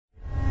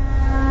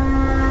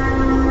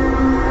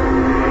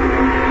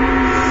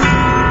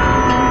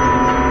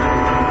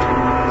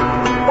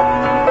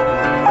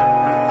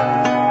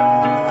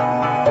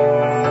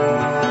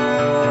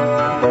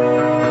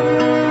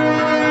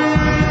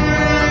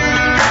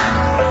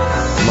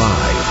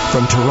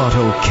From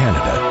Toronto,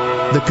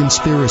 Canada, The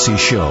Conspiracy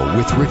Show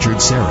with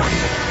Richard Serra.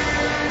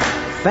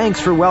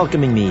 Thanks for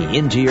welcoming me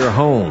into your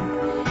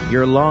home,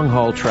 your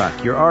long-haul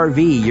truck, your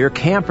RV, your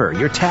camper,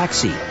 your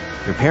taxi,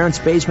 your parents'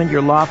 basement,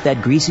 your loft,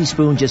 that greasy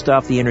spoon just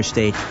off the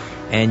interstate,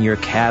 and your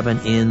cabin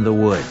in the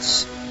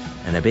woods.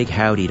 And a big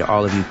howdy to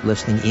all of you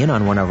listening in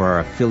on one of our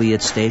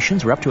affiliate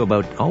stations. We're up to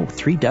about,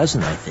 3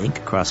 dozen, I think,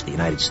 across the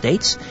United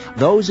States.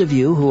 Those of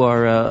you who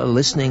are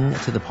listening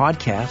to the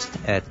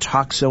podcast at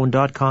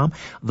TalkZone.com,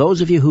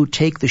 those of you who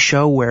take the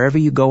show wherever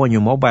you go on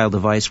your mobile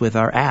device with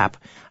our app,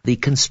 the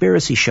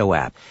Conspiracy Show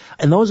app,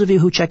 and those of you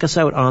who check us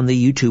out on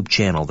the YouTube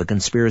channel, The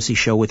Conspiracy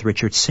Show with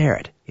Richard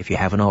Serra. If you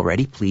haven't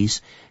already,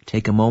 please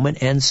take a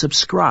moment and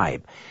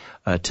subscribe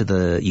to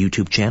the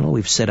YouTube channel.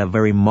 We've set a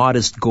very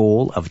modest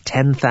goal of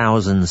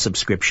 10,000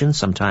 subscriptions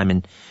sometime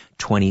in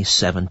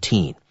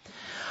 2017.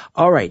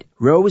 All right,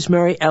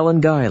 Rosemary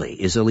Ellen Guilley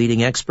is a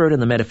leading expert in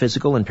the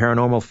metaphysical and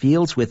paranormal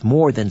fields with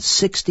more than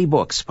 60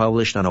 books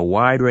published on a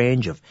wide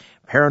range of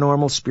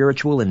paranormal,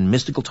 spiritual, and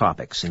mystical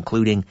topics,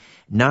 including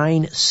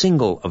 9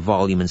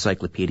 single-volume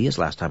encyclopedias,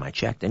 last time I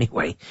checked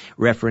anyway,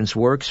 reference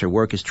works. Her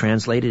work is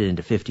translated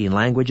into 15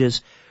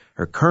 languages.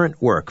 Her current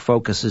work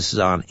focuses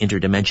on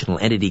interdimensional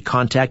entity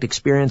contact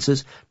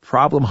experiences,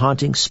 problem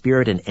haunting,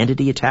 spirit and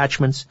entity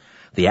attachments,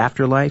 the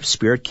afterlife,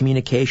 spirit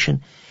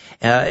communication.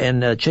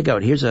 And check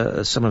out, here's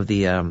some of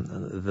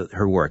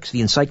her works.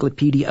 The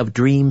Encyclopedia of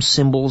Dreams,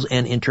 Symbols,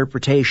 and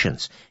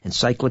Interpretations.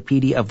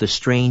 Encyclopedia of the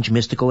Strange,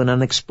 Mystical, and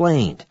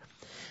Unexplained.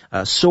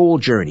 Soul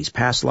Journeys,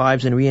 Past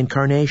Lives and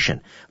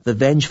Reincarnation. The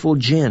Vengeful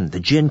Djinn, The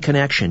Djinn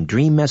Connection,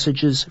 Dream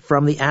Messages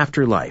from the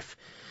Afterlife.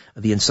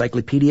 The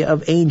Encyclopedia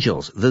of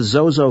Angels, The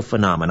Zozo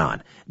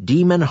Phenomenon,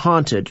 Demon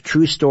Haunted,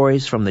 True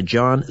Stories from the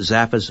John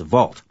Zappa's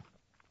Vault.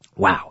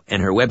 Wow.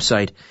 And her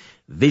website,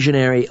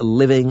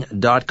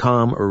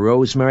 visionaryliving.com.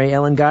 Rosemary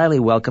Ellen Guilley,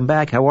 welcome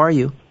back. How are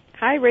you?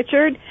 Hi,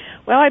 Richard.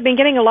 Well, I've been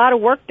getting a lot of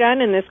work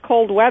done in this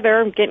cold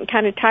weather. I'm getting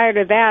kind of tired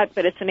of that,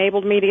 but it's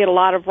enabled me to get a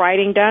lot of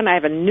writing done. I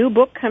have a new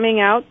book coming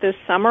out this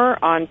summer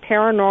on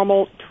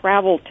paranormal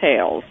travel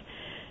tales.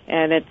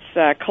 And it's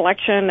a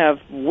collection of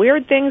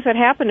weird things that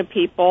happen to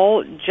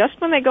people just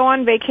when they go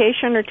on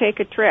vacation or take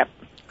a trip.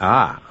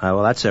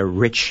 Well, that's a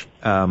rich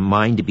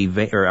vein to be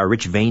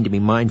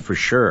mined for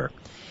sure.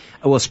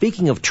 Well,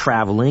 speaking of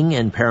traveling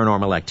and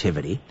paranormal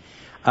activity,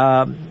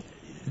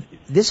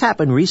 this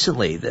happened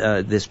recently,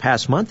 this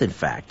past month, in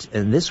fact,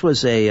 and this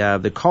was they're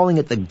calling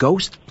it the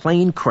ghost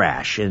plane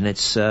crash, and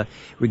it's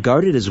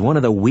regarded as one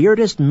of the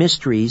weirdest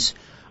mysteries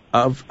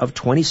of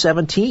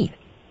 2017.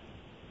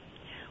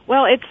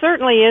 Well, it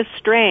certainly is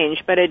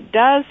strange, but it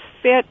does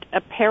fit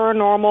a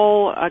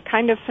paranormal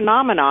kind of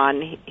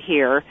phenomenon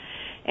here.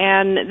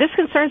 And this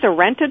concerns a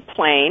rented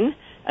plane,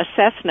 a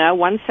Cessna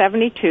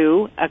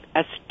 172.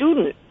 A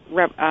student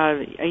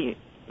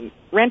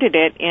rented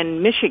it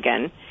in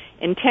Michigan,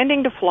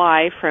 intending to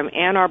fly from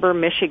Ann Arbor,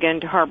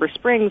 Michigan to Harbor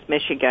Springs,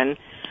 Michigan,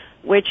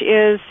 which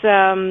is,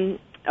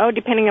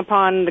 depending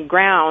upon the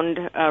ground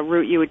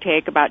route you would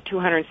take, about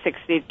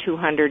 260 to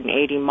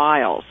 280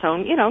 miles. So,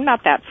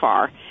 not that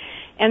far.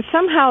 And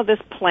somehow this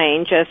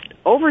plane just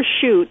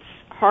overshoots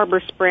Harbor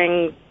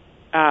Springs,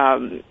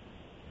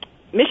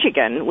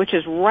 Michigan, which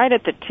is right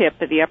at the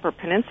tip of the Upper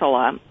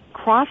Peninsula,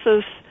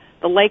 crosses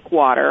the lake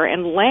water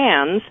and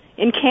lands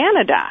in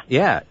Canada.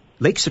 Yeah,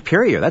 Lake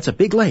Superior. That's a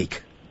big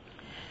lake.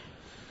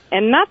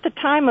 And not the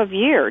time of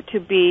year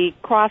to be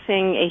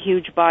crossing a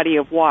huge body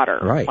of water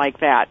like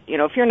that,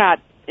 if you're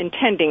not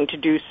intending to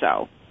do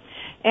so.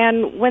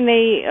 And when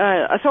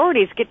the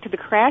authorities get to the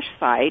crash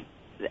site,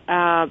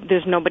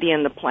 there's nobody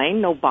in the plane,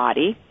 no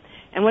body.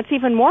 And what's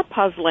even more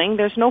puzzling,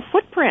 there's no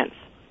footprints,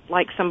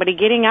 like somebody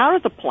getting out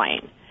of the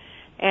plane.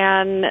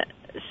 And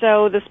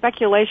so the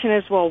speculation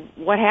is, well,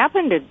 what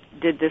happened?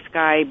 Did this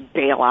guy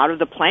bail out of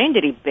the plane?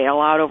 Did he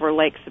bail out over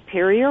Lake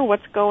Superior?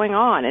 What's going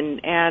on?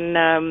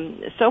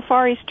 And so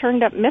far he's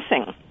turned up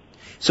missing.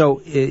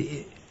 So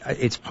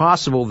it's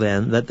possible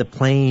then that the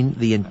plane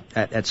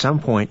at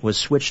some point was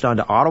switched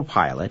onto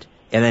autopilot,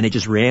 and then it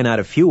just ran out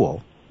of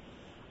fuel.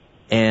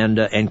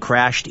 And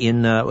crashed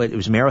in it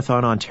was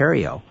Marathon,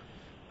 Ontario,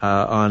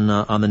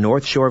 on the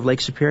north shore of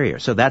Lake Superior.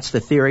 So that's the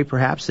theory,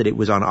 perhaps, that it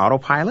was on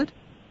autopilot?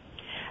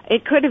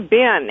 It could have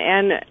been.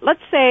 And let's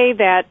say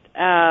that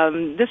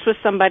this was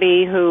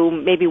somebody who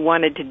maybe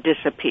wanted to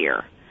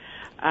disappear.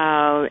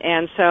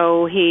 And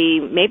so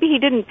maybe he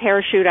didn't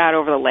parachute out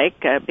over the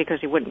lake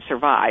because he wouldn't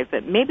survive,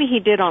 but maybe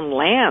he did on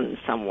land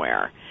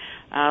somewhere.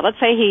 Let's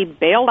say he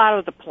bailed out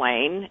of the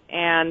plane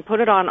and put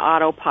it on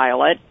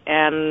autopilot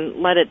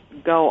and let it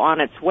go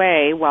on its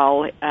way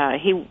while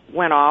he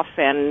went off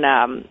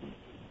and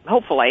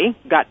hopefully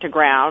got to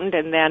ground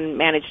and then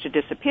managed to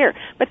disappear.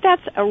 But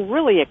that's a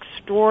really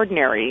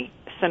extraordinary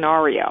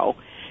scenario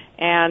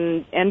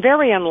and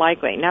very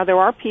unlikely. Now, there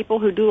are people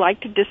who do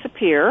like to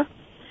disappear.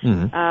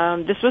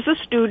 Mm-hmm. This was a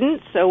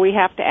student, so we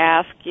have to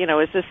ask,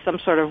 is this some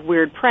sort of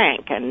weird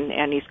prank?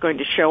 And he's going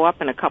to show up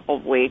in a couple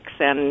of weeks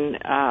and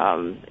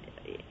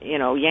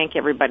yank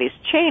everybody's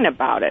chain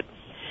about it.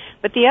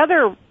 But the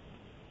other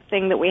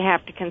thing that we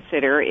have to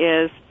consider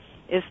is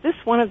is this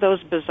one of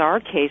those bizarre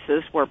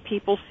cases where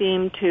people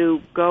seem to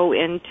go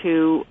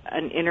into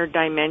an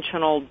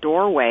interdimensional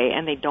doorway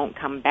and they don't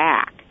come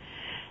back.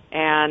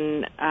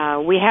 And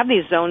we have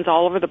these zones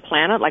all over the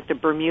planet, like the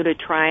Bermuda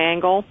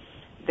Triangle.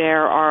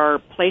 There are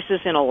places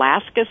in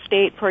Alaska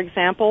State, for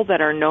example, that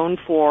are known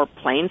for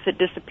planes that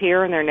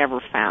disappear and they're never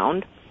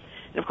found.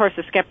 And of course,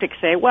 the skeptics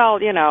say,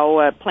 well, you know,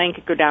 a plane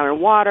could go down in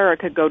water, it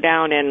could go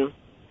down in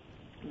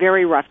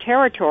very rough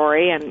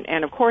territory,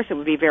 and of course it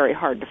would be very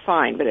hard to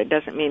find, but it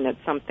doesn't mean that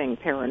something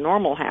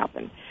paranormal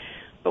happened.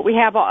 But we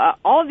have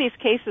all of these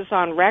cases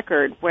on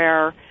record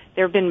where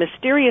there have been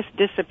mysterious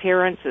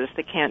disappearances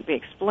that can't be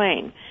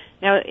explained.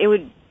 Now, it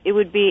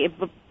would be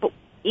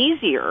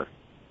easier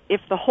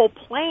if the whole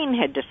plane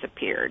had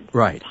disappeared,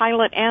 right, the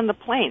pilot and the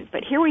plane.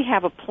 But here we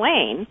have a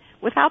plane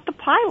without the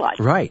pilot.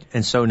 Right,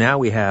 and so now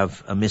we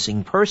have a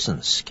missing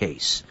persons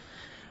case.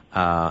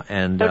 So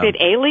did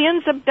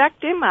aliens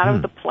abduct him out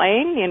of the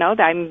plane? You know,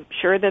 I'm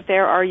sure that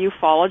there are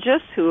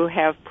ufologists who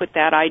have put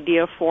that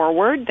idea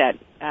forward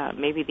that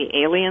maybe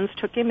the aliens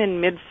took him in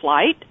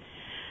mid-flight.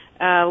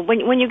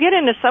 When you get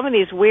into some of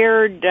these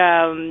weird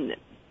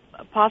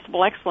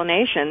possible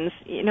explanations,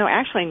 you know,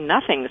 actually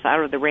nothing's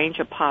out of the range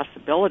of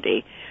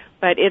possibility,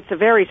 but it's a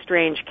very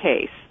strange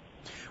case.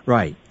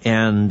 Right,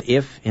 and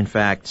if, in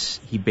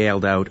fact, he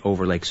bailed out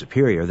over Lake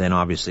Superior, then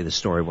obviously the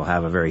story will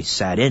have a very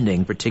sad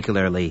ending,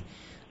 particularly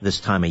this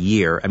time of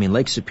year. I mean,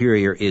 Lake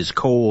Superior is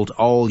cold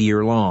all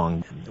year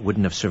long. It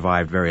wouldn't have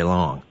survived very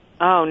long.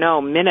 Oh,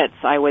 no, minutes,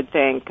 I would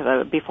think,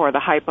 before the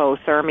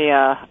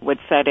hypothermia would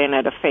set in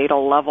at a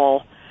fatal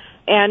level.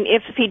 And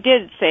if he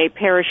did, say,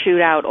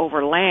 parachute out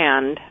over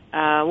land,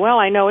 well,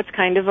 I know it's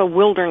kind of a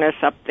wilderness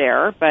up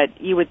there, but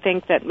you would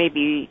think that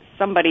maybe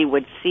somebody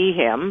would see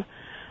him,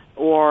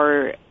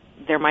 or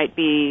there might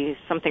be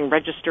something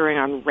registering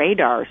on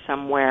radar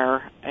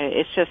somewhere.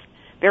 It's just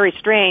very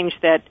strange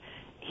that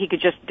he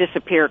could just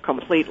disappear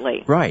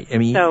completely. Right. I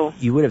mean, so,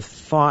 you would have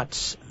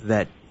thought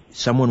that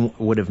someone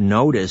would have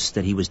noticed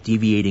that he was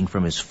deviating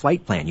from his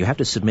flight plan. You have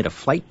to submit a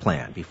flight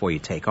plan before you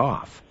take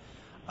off.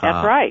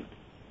 That's right.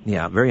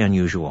 Yeah, very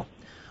unusual.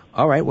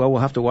 All right, well,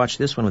 we'll have to watch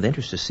this one with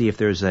interest to see if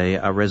there's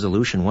a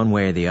resolution one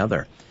way or the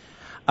other.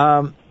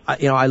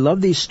 I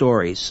love these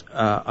stories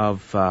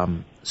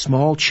of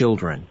small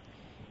children,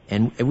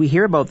 and we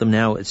hear about them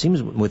now, it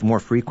seems with more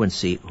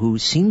frequency, who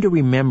seem to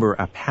remember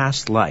a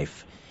past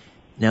life.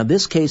 Now,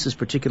 this case is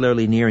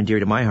particularly near and dear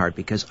to my heart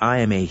because I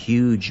am a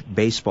huge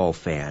baseball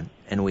fan,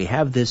 and we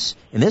have this,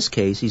 in this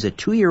case, he's a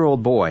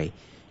 2-year-old boy,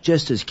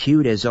 just as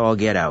cute as all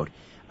get out,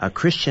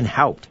 Christian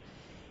Haupt.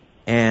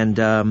 And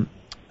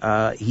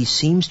he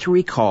seems to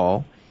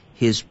recall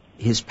his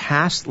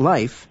past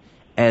life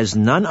as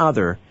none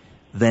other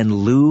than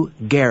Lou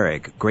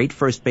Gehrig, great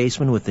first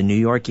baseman with the New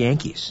York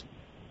Yankees.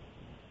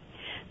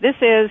 This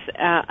is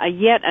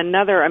yet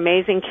another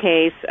amazing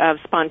case of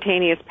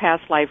spontaneous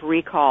past life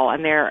recall,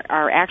 and there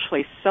are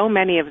actually so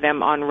many of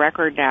them on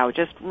record now,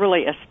 just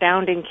really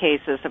astounding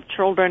cases of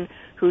children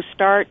who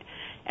start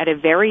at a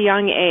very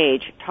young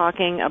age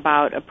talking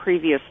about a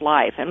previous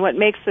life. And what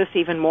makes this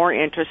even more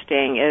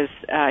interesting is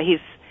he's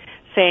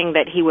saying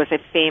that he was a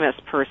famous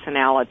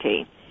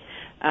personality.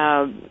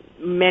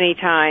 Many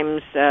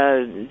times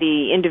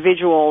the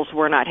individuals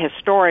were not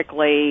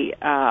historically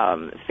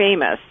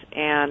famous,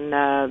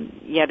 and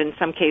yet in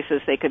some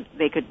cases they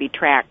could be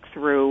tracked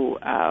through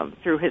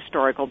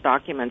historical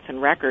documents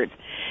and records.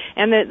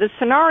 And the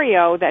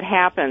scenario that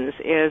happens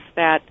is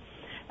that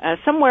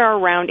somewhere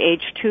around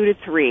age 2 to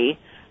 3,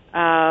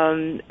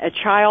 a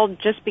child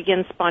just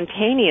begins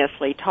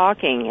spontaneously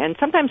talking, and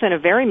sometimes in a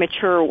very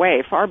mature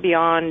way, far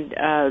beyond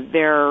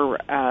their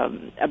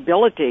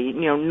ability,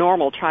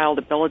 normal child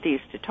abilities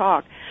to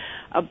talk,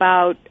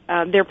 about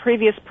their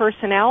previous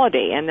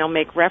personality, and they'll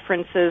make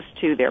references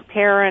to their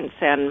parents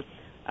and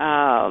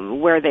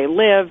where they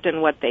lived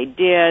and what they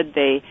did.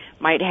 They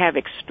might have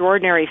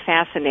extraordinary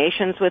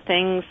fascinations with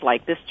things,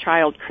 like this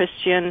child,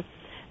 Christian,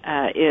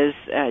 is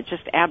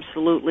just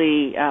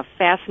absolutely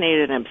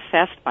fascinated and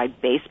obsessed by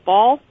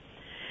baseball.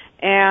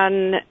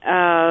 And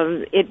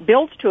it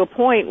builds to a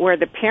point where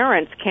the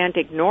parents can't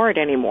ignore it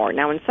anymore.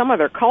 Now, in some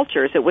other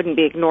cultures, it wouldn't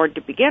be ignored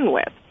to begin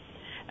with.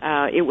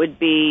 It would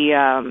be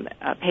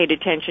paid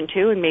attention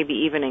to and maybe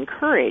even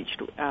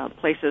encouraged,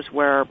 places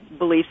where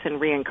beliefs in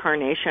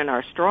reincarnation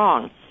are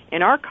strong.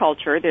 In our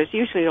culture, there's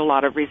usually a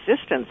lot of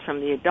resistance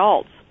from the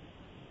adults,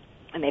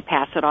 and they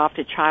pass it off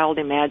to child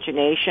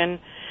imagination,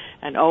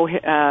 and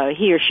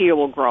he or she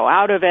will grow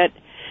out of it.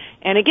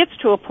 And it gets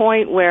to a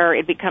point where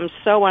it becomes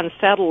so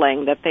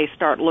unsettling that they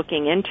start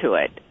looking into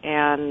it.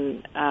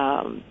 And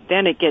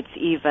then it gets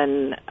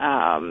even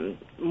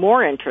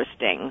more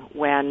interesting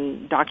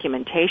when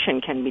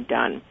documentation can be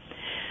done.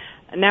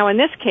 Now, in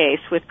this case,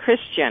 with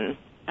Christian,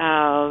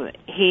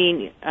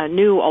 he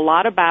knew a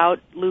lot about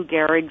Lou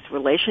Gehrig's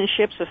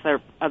relationships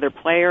with other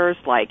players,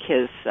 like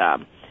his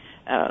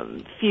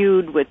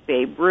feud with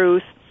Babe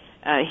Ruth.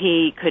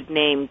 He could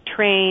name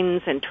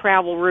trains and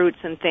travel routes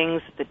and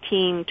things that the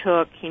team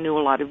took. He knew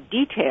a lot of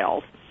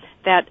details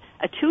that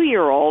a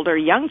 2-year-old or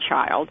young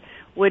child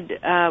would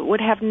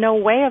have no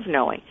way of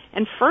knowing.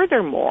 And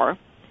furthermore,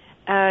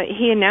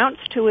 he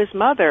announced to his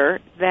mother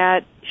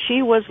that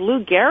she was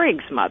Lou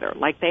Gehrig's mother,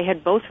 like they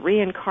had both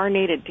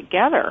reincarnated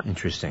together.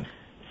 Interesting.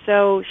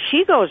 So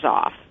she goes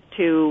off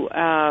to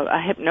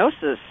a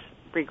hypnosis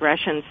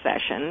regression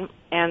session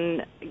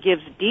and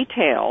gives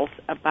details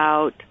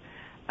about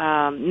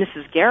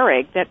Mrs.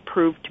 Gehrig that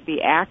proved to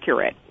be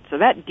accurate. So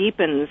that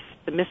deepens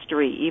the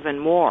mystery even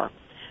more.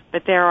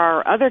 But there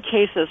are other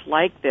cases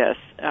like this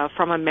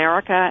from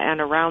America and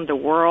around the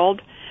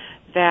world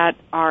that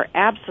are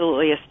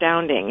absolutely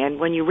astounding. And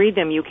when you read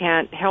them, you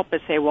can't help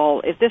but say,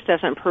 well, if this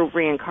doesn't prove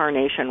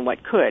reincarnation,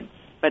 what could?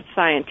 But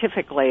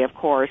scientifically, of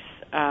course,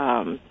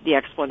 the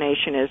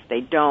explanation is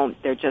they don't.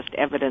 They're just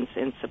evidence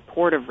in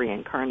support of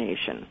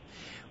reincarnation.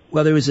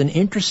 Well, there was an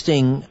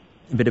interesting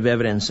bit of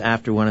evidence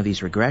after one of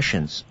these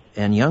regressions,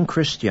 and young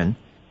Christian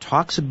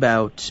talks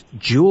about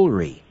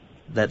jewelry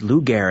that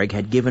Lou Gehrig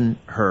had given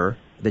her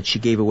that she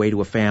gave away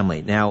to a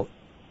family. Now,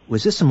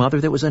 was this the mother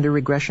that was under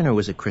regression, or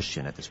was it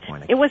Christian at this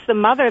point? It was the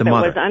mother that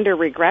was under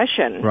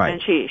regression, right.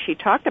 And she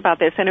talked about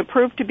this, and it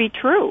proved to be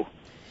true.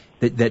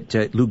 That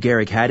Lou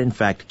Gehrig had, in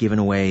fact, given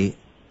away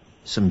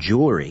some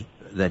jewelry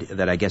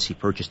that I guess he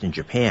purchased in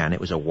Japan.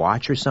 It was a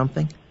watch or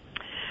something?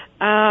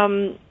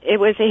 It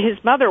was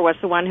his mother was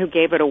the one who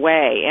gave it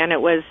away, and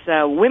it was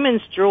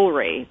women's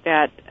jewelry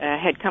that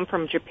had come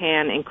from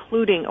Japan,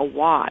 including a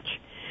watch.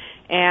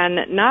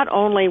 And not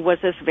only was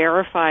this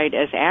verified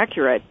as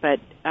accurate, but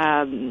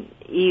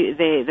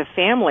the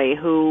family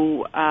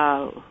who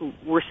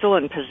were still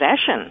in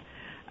possession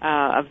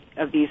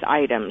of these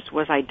items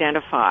was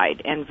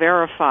identified and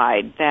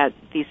verified that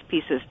these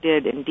pieces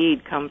did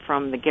indeed come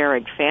from the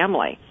Gehrig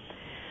family.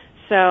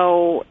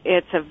 So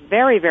it's a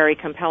very, very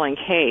compelling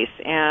case,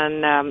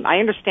 and I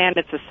understand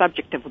it's the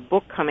subject of a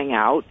book coming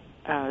out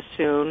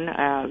soon,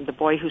 The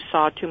Boy Who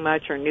Saw Too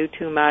Much or Knew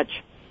Too Much.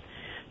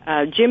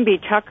 Jim B.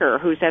 Tucker,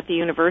 who's at the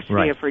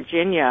University of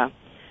Virginia,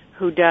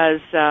 who does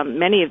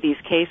many of these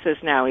cases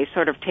now. He's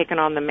sort of taken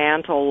on the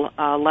mantle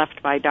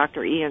left by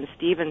Dr. Ian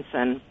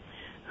Stevenson,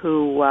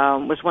 who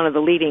was one of the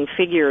leading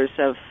figures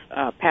of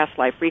past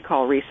life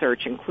recall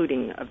research,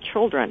 including of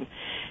children.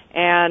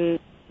 And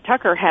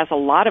Tucker has a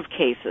lot of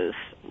cases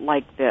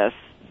like this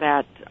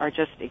that are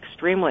just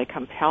extremely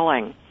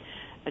compelling.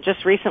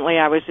 Just recently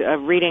I was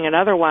reading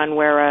another one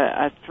where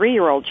a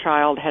 3-year-old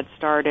child had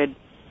started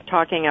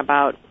talking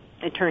about,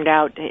 it turned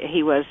out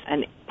he was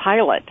a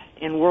pilot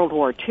in World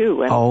War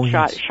II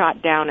and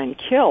shot down and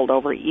killed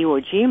over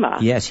Iwo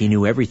Jima. Yes, he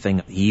knew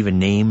everything. He even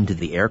named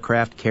the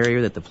aircraft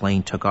carrier that the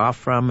plane took off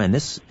from. And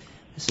this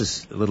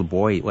is a little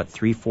boy,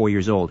 3-4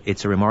 years old.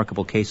 It's a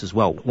remarkable case as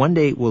well. One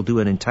day we'll do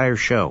an entire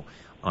show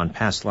on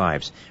past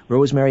lives.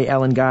 Rosemary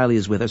Ellen Guilley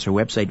is with us. Her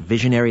website,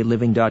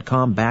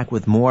 visionaryliving.com. Back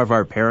with more of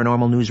our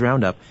Paranormal News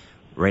Roundup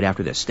right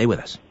after this. Stay with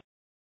us.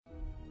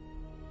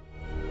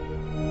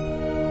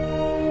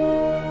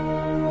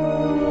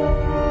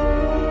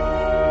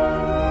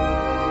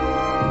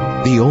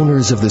 The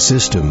owners of the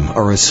system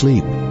are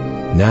asleep.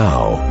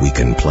 Now we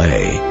can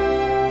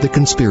play. The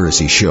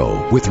Conspiracy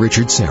Show with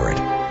Richard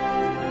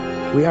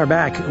Serrett. We are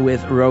back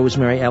with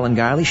Rosemary Ellen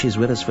Guilley. She's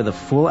with us for the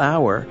full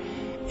hour.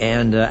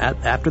 And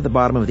after the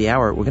bottom of the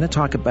hour, we're going to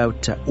talk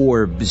about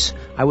orbs.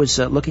 I was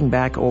looking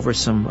back over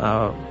some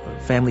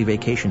family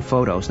vacation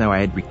photos. Now,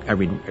 I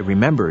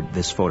remembered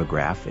this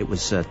photograph. It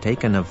was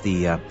taken of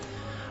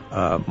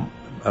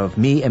of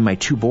me and my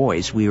 2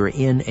 boys. We were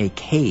in a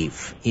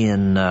cave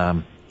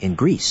in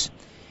Greece,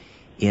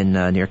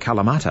 near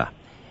Kalamata,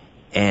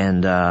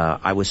 and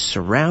I was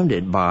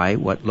surrounded by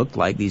what looked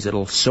like these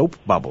little soap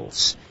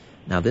bubbles.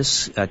 Now,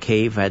 this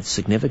cave had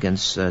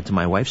significance to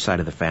my wife's side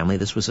of the family.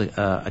 This was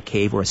a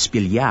cave, or a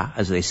spilia,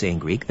 as they say in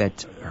Greek,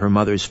 that her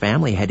mother's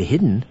family had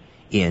hidden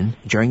in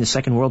during the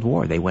Second World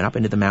War. They went up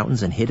into the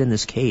mountains and hid in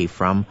this cave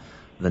from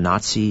the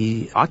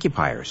Nazi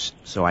occupiers.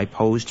 So I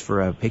posed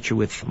for a picture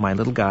with my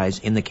little guys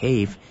in the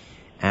cave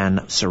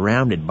and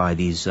surrounded by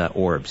these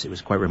orbs. It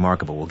was quite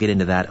remarkable. We'll get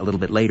into that a little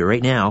bit later.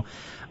 Right now,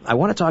 I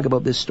want to talk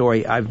about this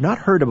story. I've not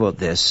heard about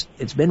this.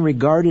 It's been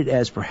regarded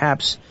as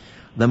perhaps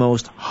the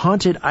most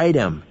haunted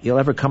item you'll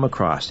ever come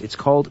across. It's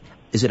called,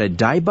 is it a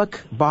Dybbuk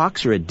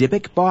box or a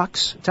Dybbuk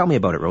box? Tell me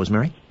about it,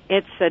 Rosemary.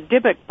 It's a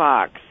Dybbuk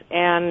box,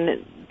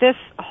 and this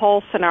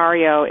whole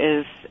scenario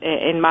is,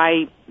 in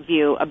my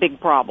view, a big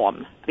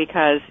problem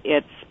because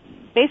it's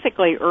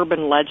basically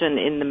urban legend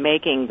in the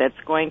making that's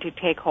going to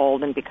take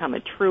hold and become a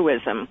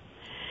truism.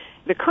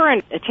 The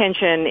current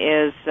attention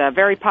is a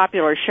very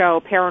popular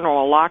show,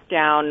 Paranormal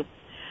Lockdown,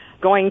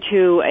 going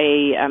to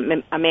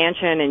a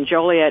mansion in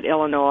Joliet,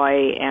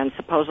 Illinois, and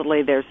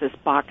supposedly there's this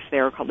box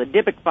there called the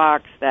Dybbuk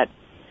box that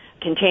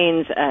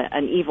contains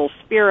an evil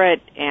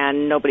spirit,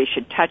 and nobody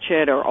should touch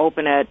it or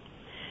open it,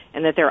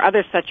 and that there are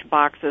other such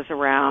boxes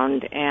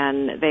around,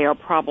 and they are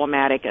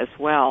problematic as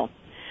well.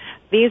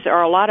 These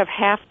are a lot of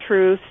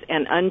half-truths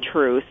and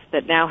untruths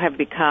that now have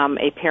become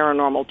a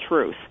paranormal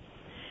truth.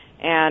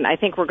 And I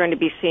think we're going to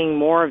be seeing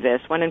more of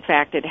this, when in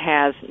fact it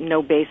has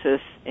no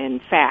basis in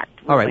fact,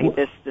 really,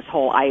 this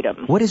whole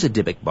item. What is a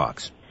Dybbuk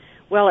box?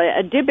 Well,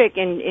 a Dybbuk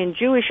in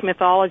Jewish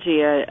mythology,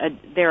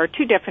 there are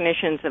two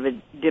definitions of a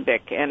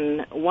Dybbuk,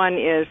 and one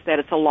is that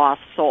it's a lost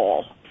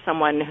soul,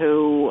 someone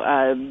who,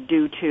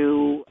 due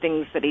to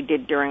things that he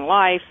did during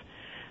life,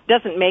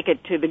 doesn't make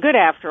it to the good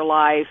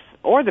afterlife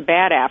or the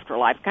bad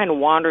afterlife, kind of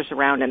wanders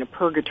around in a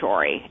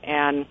purgatory,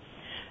 and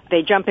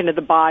they jump into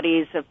the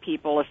bodies of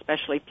people,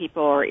 especially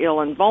people who are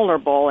ill and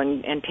vulnerable,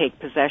 and take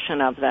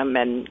possession of them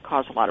and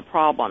cause a lot of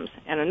problems.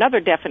 And another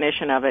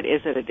definition of it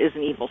is that it is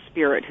an evil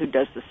spirit who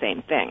does the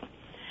same thing.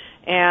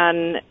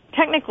 And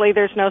technically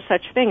there's no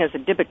such thing as a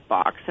Dybbuk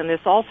box, and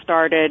this all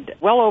started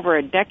well over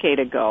a decade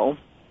ago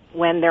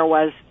when there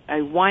was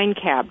a wine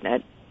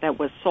cabinet that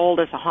was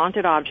sold as a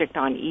haunted object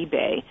on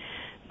eBay.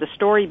 The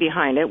story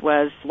behind it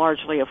was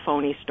largely a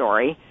phony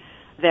story,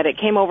 that it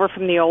came over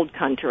from the old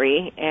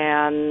country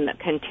and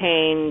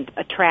contained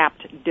a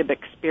trapped Dybbuk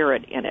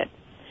spirit in it.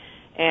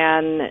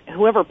 And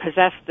whoever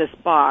possessed this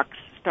box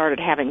started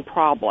having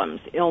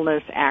problems,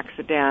 illness,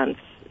 accidents,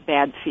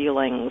 bad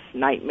feelings,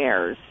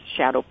 nightmares,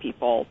 shadow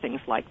people,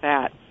 things like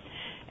that.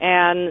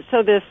 And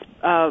so this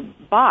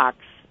box,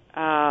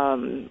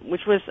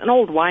 which was an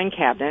old wine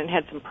cabinet,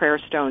 had some prayer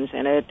stones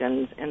in it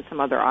and some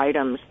other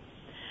items,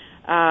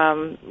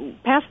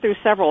 passed through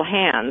several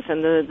hands,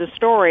 and the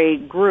story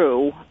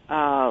grew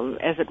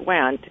as it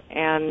went,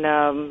 and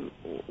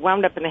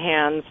wound up in the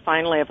hands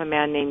finally of a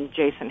man named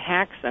Jason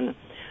Haxton,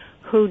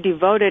 who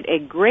devoted a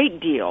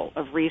great deal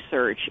of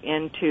research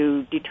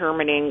into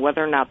determining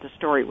whether or not the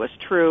story was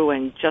true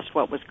and just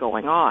what was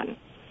going on.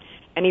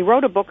 And he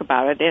wrote a book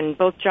about it, and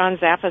both John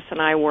Zaffis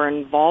and I were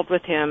involved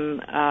with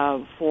him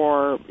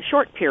for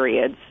short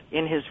periods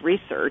in his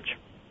research.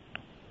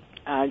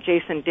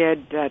 Jason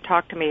did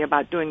talk to me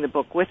about doing the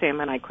book with him,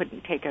 and I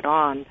couldn't take it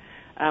on.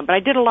 But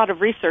I did a lot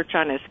of research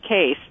on his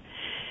case,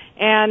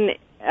 and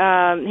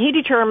he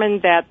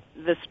determined that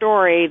the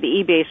story, the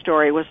eBay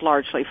story, was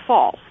largely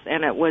false,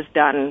 and it was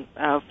done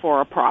for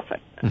a profit,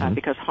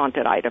 because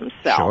haunted items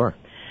sell. Sure.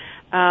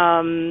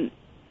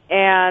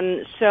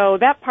 And so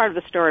that part of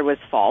the story was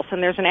false,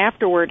 and there's an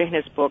afterword in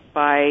his book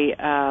by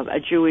a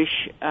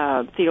Jewish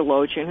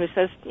theologian who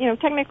says,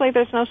 technically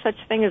there's no such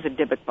thing as a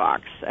Dybbuk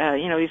box.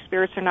 These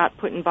spirits are not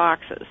put in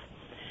boxes.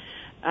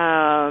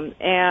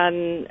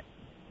 And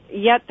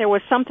yet there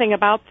was something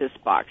about this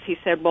box. He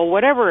said, well,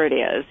 whatever it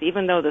is,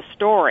 even though the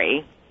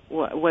story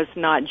was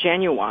not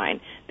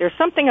genuine, there's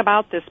something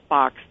about this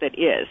box that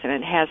is, and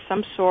it has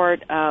some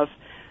sort of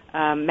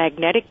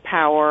magnetic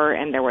power,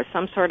 and there was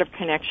some sort of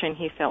connection,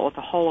 he felt, with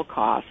the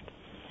Holocaust.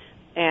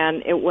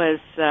 And it was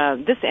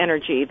this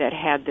energy that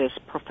had this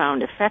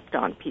profound effect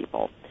on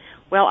people.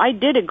 Well, I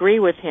did agree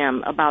with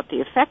him about the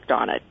effect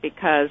on it,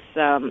 because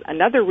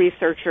another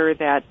researcher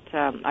that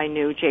I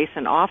knew,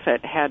 Jason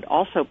Offutt, had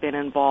also been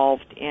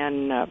involved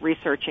in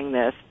researching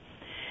this.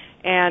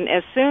 And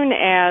as soon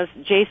as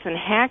Jason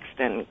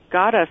Haxton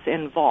got us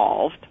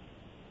involved,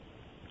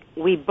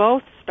 we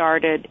both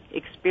started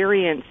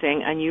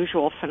experiencing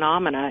unusual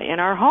phenomena in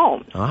our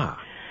homes.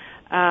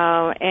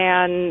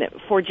 And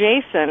for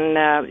Jason,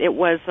 it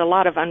was a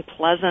lot of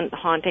unpleasant,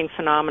 haunting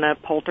phenomena,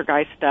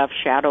 poltergeist stuff,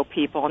 shadow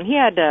people, and he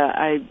had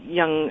a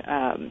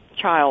young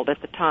child at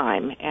the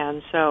time,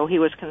 and so he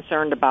was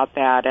concerned about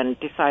that and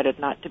decided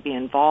not to be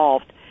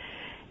involved.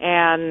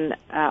 And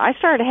I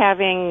started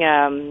having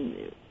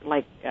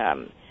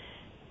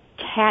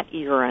cat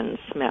urine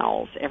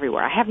smells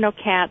everywhere. I have no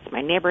cats.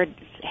 My neighbor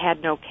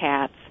had no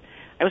cats.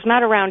 I was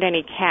not around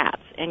any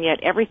cats, and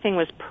yet everything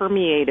was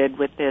permeated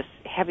with this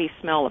heavy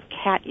smell of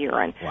cat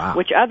urine,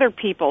 which other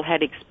people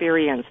had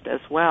experienced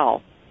as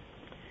well.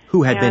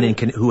 Who had been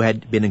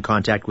in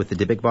contact with the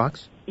Dybbuk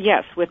box?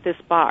 Yes, with this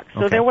box.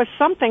 So there was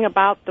something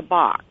about the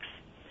box,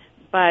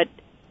 but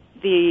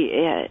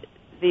the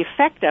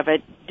effect of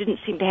it didn't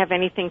seem to have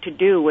anything to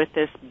do with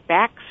this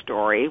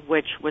backstory,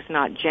 which was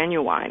not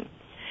genuine.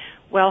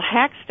 Well,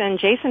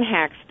 Jason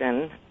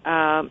Haxton,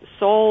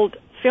 sold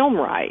film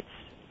rights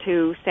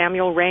to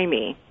Samuel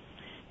Raimi,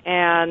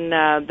 and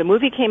the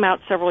movie came out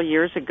several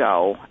years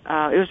ago.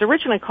 It was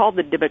originally called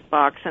The Dybbuk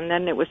Box, and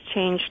then it was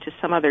changed to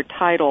some other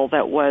title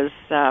that was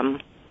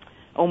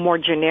more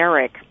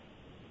generic.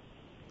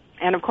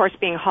 And of course,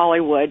 being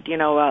Hollywood,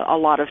 a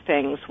lot of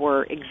things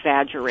were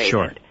exaggerated.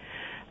 Sure.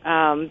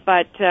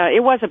 But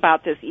it was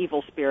about this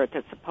evil spirit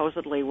that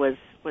supposedly was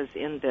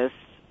in this,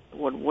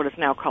 what is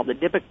now called the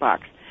Dybbuk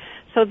Box.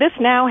 So this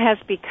now has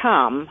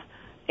become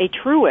a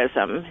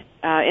truism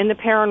in the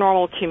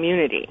paranormal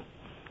community,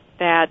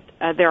 that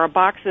there are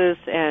boxes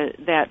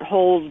that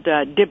hold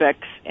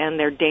Dybbuks, and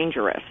they're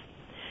dangerous.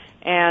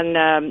 And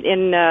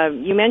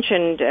you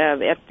mentioned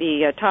at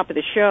the top of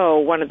the show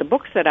one of the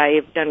books that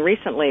I've done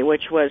recently,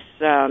 which was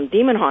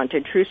Demon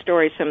Haunted, True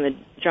Stories from the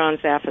John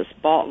Zaffis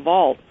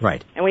Vault.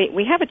 Right. And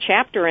we have a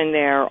chapter in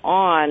there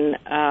on,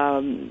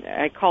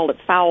 I called it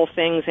Foul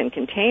Things in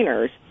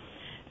Containers.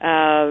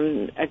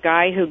 A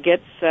guy who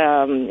gets,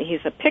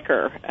 he's a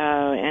picker,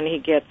 and he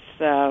gets,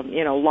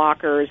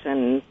 lockers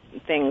and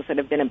things that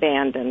have been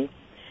abandoned.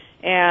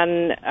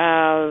 And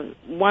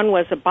one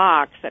was a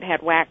box that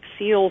had wax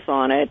seals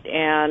on it,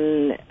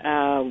 and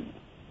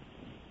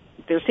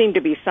there seemed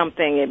to be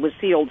something, it was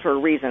sealed for a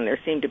reason, there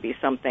seemed to be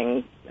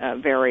something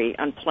very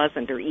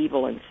unpleasant or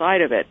evil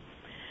inside of it.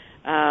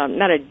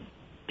 Not a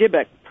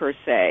Dybbuk per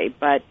se,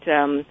 but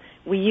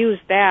we use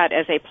that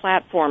as a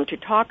platform to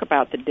talk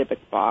about the Dybbuk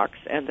box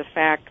and the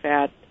fact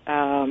that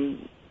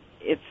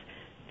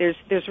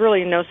there's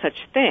really no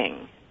such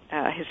thing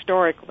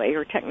historically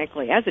or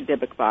technically as a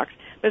Dybbuk box.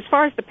 But as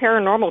far as the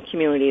paranormal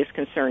community is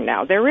concerned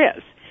now, there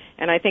is.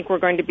 And I think we're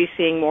going to be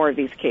seeing more of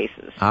these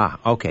cases.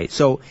 Okay.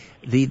 So,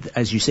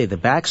 as you say, the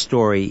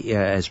backstory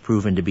has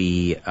proven to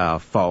be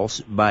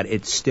false, but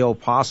it's still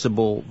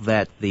possible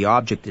that the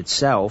object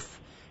itself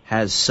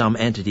has some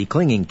entity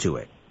clinging to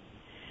it.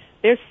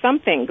 There's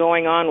something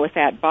going on with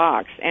that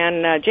box.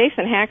 And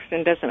Jason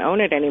Haxton doesn't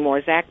own it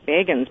anymore. Zach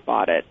Bagans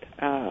bought it.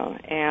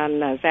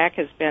 And Zach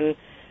has been,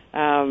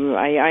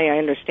 I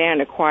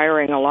understand,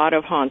 acquiring a lot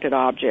of haunted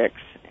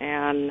objects.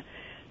 And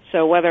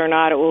so whether or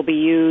not it will be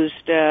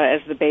used as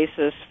the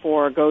basis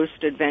for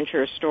ghost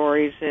adventure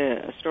stories,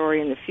 a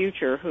story in the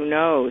future, who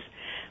knows?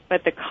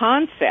 But the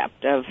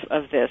concept of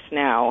this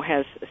now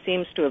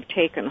seems to have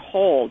taken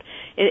hold.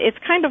 It's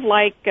kind of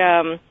like,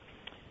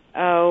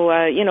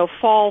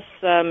 false,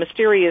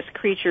 mysterious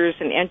creatures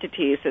and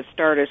entities that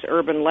start as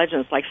urban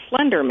legends, like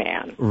Slender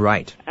Man.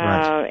 Right.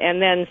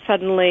 And then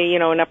suddenly,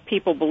 enough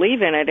people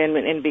believe in it, and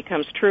it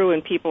becomes true,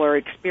 and people are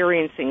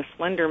experiencing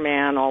Slender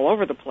Man all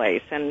over the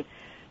place. And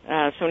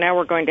so now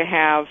we're going to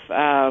have,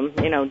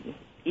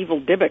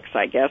 evil Dybbuks,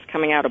 I guess,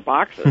 coming out of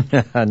boxes.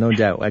 No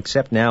doubt,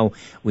 except now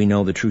we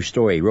know the true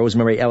story.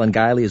 Rosemary Ellen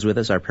Guilley is with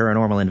us, our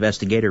paranormal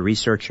investigator,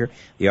 researcher,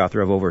 the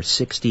author of over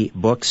 60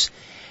 books,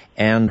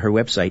 and her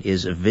website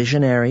is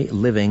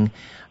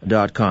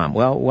visionaryliving.com.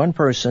 Well, one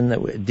person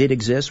that did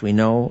exist, we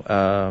know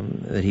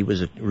that he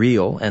was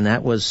real, and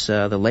that was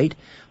the late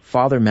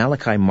Father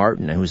Malachi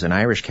Martin, who was an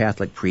Irish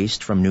Catholic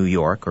priest from New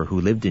York, or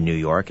who lived in New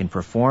York, and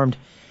performed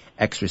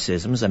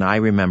exorcisms. And I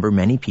remember,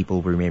 many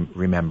people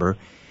remember,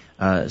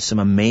 some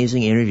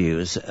amazing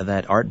interviews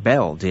that Art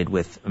Bell did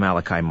with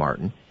Malachi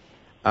Martin.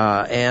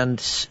 Martin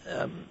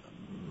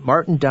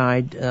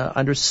died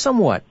under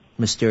somewhat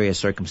mysterious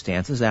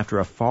circumstances after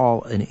a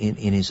fall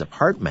in his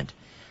apartment.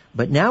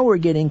 But now we're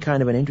getting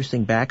kind of an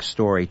interesting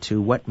backstory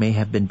to what may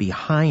have been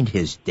behind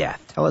his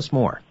death. Tell us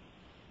more.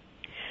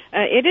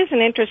 It is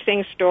an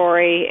interesting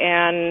story,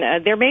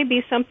 and there may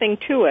be something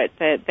to it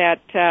that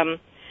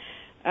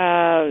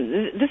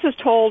this is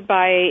told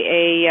by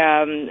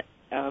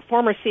a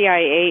former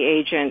CIA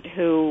agent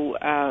who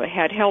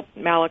had helped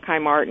Malachi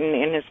Martin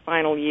in his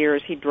final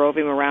years. He drove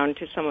him around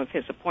to some of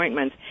his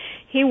appointments.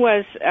 He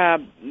was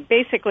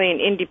basically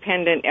an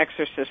independent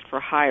exorcist for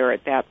hire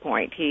at that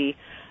point. He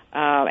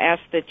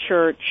asked the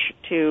church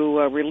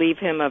to relieve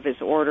him of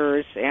his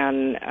orders,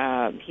 and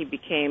he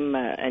became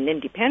an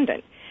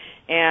independent.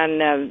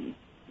 And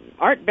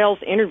Art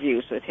Bell's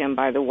interviews with him,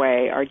 by the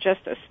way, are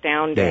just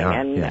astounding. They are,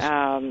 and yes.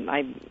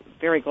 I'm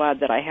very glad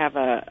that I have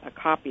a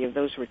copy of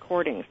those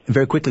recordings.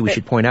 Very quickly, we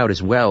should point out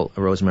as well,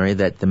 Rosemary,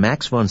 that the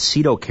Max von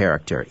Sydow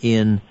character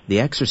in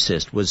The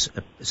Exorcist was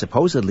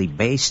supposedly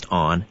based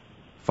on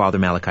Father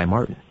Malachi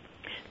Martin.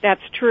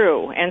 That's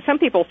true. And some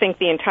people think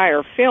the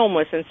entire film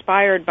was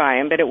inspired by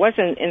him, but it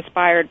wasn't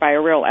inspired by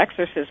a real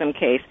exorcism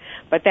case.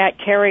 But that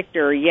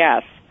character,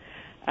 yes.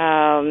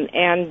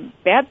 And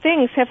bad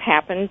things have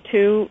happened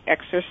to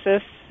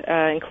exorcists,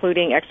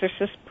 including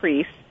exorcist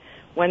priests,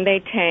 when they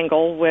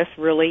tangle with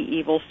really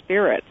evil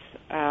spirits.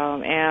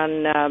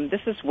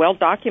 This is well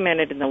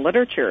documented in the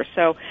literature.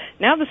 So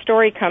now the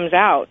story comes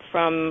out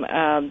from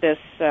this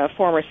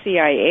former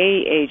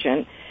CIA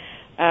agent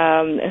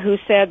who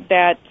said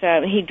that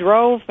he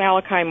drove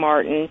Malachi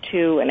Martin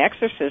to an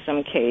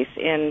exorcism case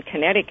in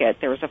Connecticut.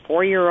 There was a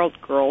 4-year-old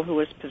girl who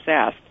was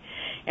possessed.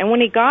 And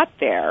when he got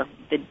there,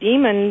 the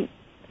demon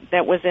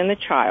that was in the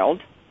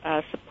child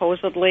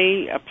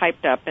supposedly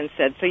piped up and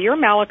said, "So you're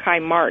Malachi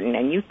Martin,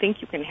 and you think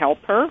you can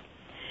help her?"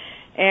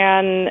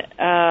 And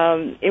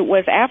it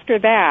was after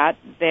that,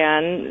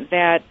 then,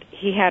 that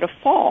he had a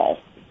fall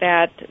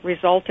that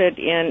resulted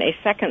in a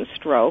second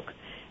stroke.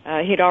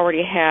 He'd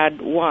already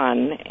had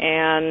one,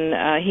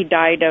 and he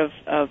died of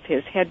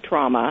his head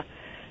trauma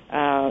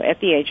at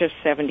the age of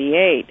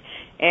 78.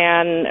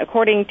 And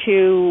according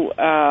to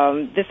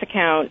this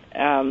account,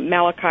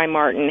 Malachi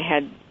Martin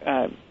had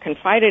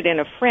confided in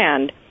a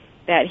friend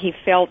that he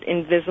felt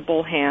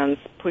invisible hands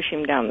push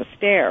him down the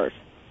stairs.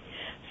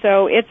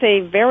 So it's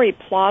a very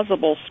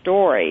plausible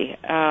story.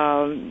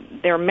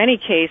 There are many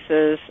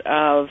cases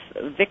of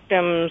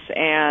victims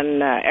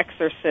and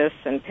exorcists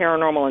and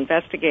paranormal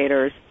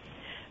investigators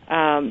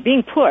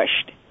being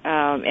pushed,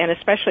 and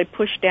especially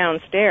pushed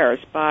downstairs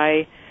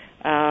by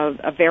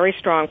a very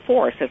strong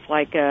force. It's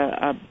like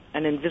an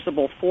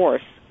invisible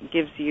force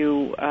gives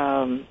you,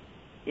 a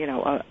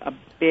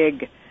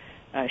big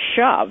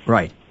shove.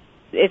 Right.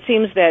 It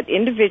seems that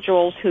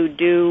individuals who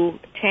do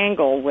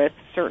tangle with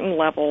certain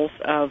levels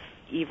of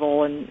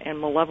evil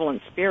and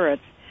malevolent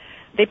spirits,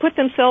 they put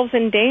themselves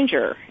in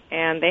danger,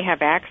 and they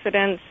have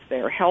accidents,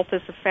 their health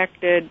is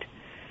affected.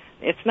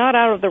 It's not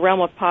out of the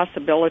realm of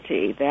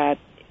possibility that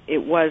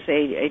it was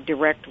a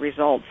direct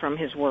result from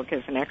his work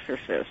as an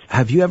exorcist.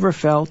 Have you ever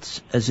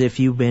felt as if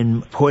you've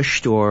been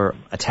pushed or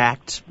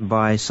attacked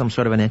by some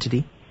sort of an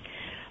entity?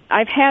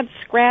 I've had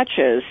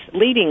scratches,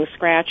 leading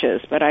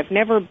scratches, but I've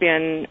never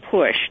been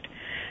pushed.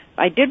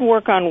 I did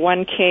work on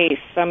one case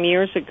some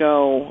years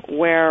ago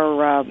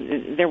where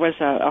there was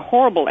a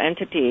horrible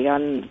entity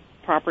on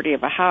property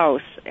of a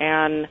house,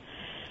 and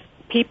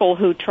people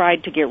who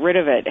tried to get rid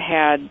of it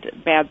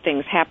had bad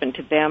things happen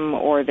to them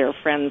or their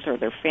friends or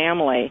their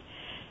family,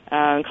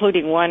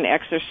 including one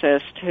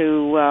exorcist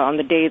who, on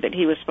the day that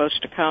he was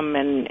supposed to come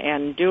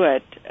and do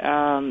it,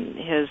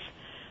 his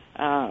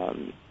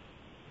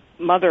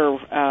mother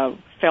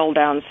fell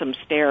down some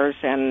stairs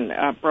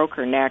and broke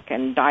her neck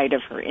and died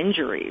of her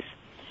injuries.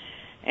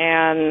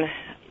 And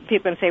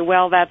people can say,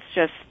 well, that's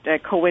just a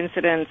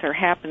coincidence or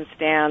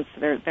happenstance.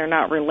 They're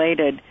not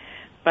related.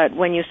 But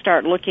when you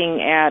start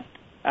looking at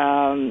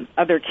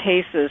other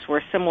cases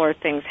where similar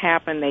things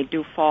happen, they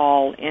do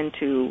fall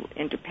into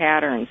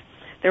patterns.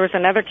 There was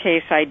another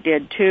case I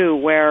did, too,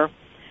 where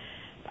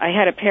I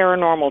had a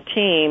paranormal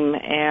team,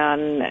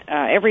 and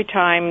every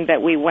time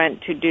that we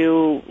went to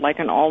do like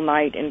an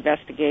all-night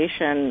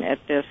investigation at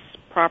this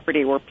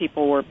property where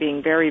people were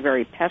being very,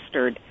 very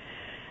pestered,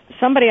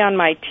 somebody on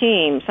my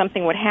team,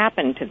 something would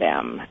happen to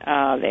them.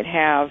 They'd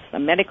have a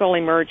medical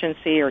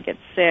emergency or get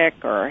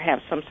sick or have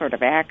some sort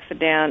of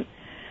accident,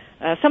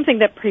 something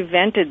that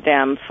prevented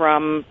them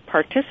from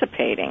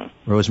participating.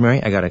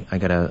 Rosemary, I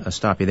gotta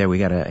stop you there. We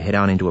gotta head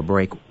on into a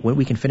break.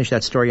 We can finish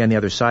that story on the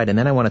other side, and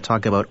then I want to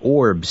talk about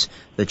orbs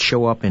that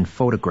show up in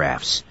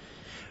photographs.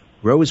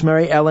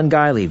 Rosemary Ellen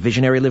Guilley,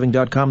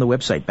 visionaryliving.com, the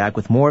website. Back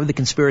with more of The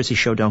Conspiracy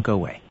Show. Don't go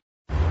away.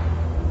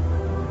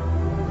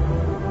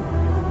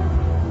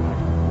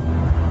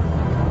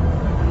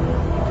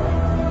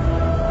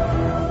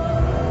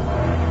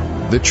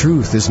 The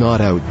truth is not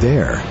out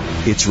there.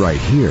 It's right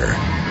here.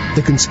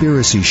 The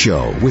Conspiracy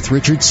Show with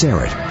Richard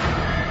Serrett.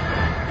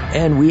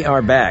 And we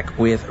are back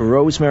with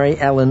Rosemary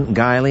Ellen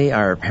Guilley,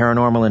 our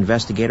paranormal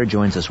investigator,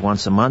 joins us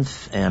once a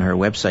month, and her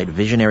website,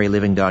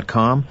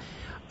 visionaryliving.com.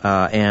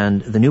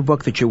 And the new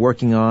book that you're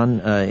working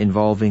on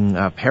involving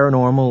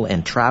paranormal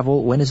and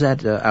travel, when is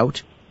that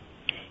out?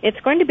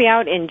 It's going to be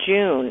out in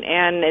June,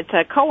 and it's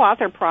a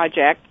co-author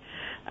project.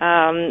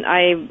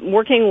 I'm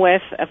working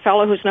with a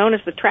fellow who's known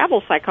as the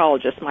travel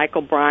psychologist,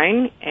 Michael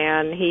Brine,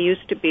 and he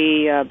used to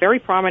be very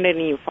prominent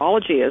in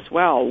ufology as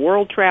well,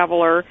 world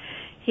traveler.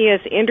 He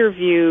has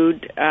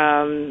interviewed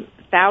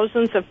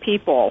thousands of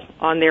people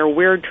on their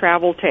weird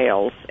travel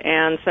tales,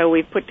 and so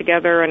we've put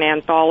together an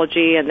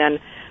anthology, and then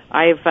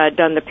I've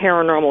done the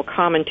paranormal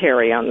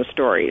commentary on the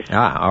stories.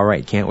 All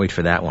right. Can't wait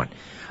for that one.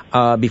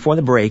 Before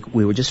the break,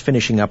 we were just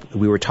finishing up.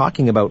 We were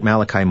talking about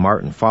Malachi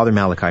Martin, Father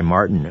Malachi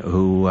Martin,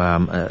 who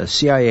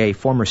a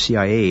former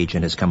CIA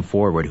agent has come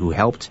forward who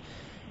helped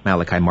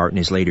Malachi Martin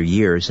in his later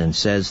years, and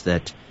says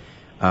that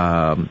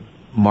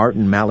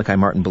Malachi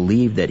Martin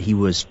believed that he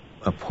was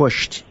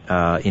pushed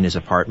in his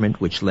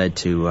apartment, which led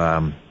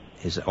to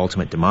his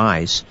ultimate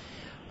demise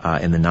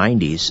in the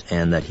 90s,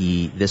 and that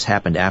this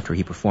happened after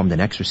he performed an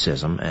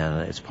exorcism,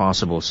 and it's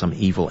possible some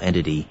evil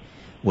entity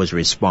was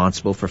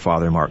responsible for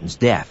Father Martin's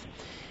death.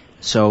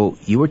 So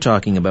you were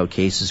talking about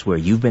cases where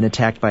you've been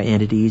attacked by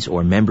entities,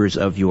 or members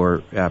of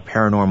your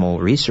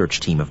paranormal research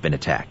team have been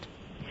attacked.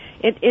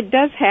 It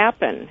does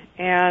happen,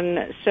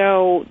 and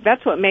so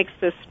that's what makes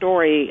this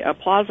story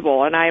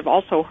plausible. And I've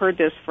also heard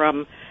this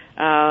from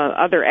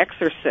other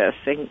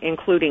exorcists,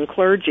 including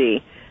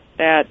clergy,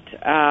 that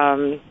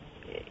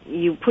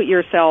you put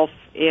yourself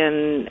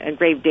in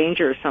grave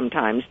danger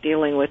sometimes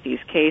dealing with these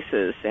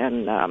cases,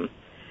 and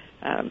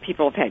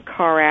people have had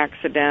car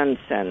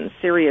accidents and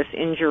serious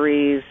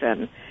injuries,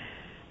 and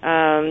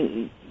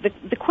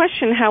the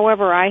question,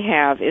 however, I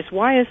have is,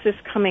 why is this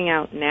coming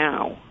out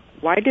now?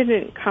 Why didn't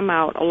it come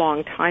out a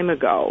long time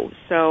ago?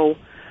 So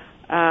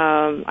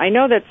I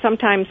know that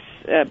sometimes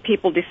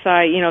people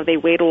decide, they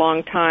wait a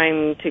long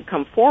time to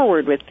come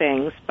forward with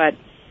things, but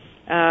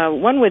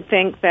one would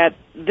think that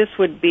this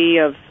would be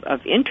of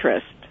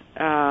interest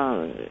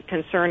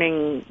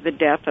concerning the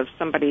death of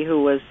somebody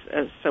who was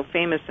so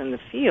famous in the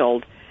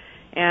field.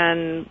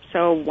 And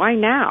so why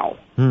now?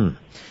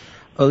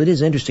 Well, it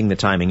is interesting, the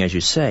timing, as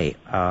you say,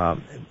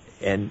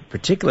 and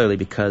particularly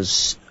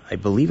because I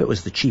believe it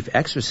was the chief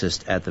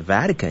exorcist at the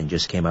Vatican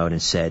just came out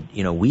and said,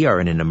 we are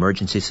in an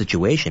emergency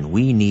situation.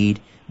 We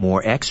need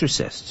more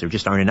exorcists. There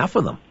just aren't enough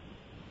of them.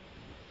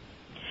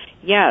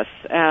 Yes,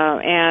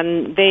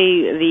 and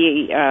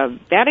the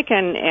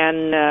Vatican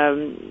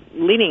and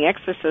leading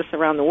exorcists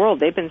around the world,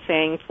 they've been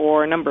saying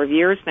for a number of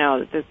years now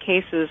that the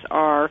cases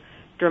are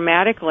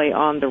dramatically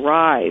on the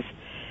rise.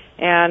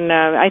 And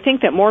I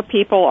think that more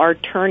people are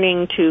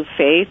turning to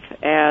faith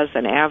as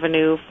an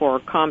avenue for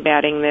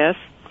combating this.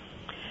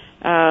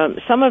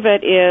 Some of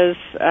it is,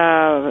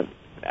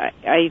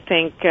 I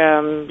think,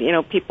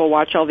 people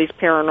watch all these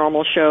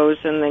paranormal shows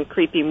and then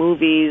creepy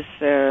movies,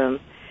 and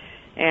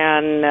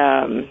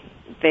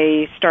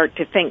they start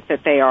to think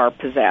that they are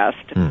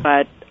possessed.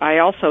 But I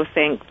also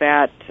think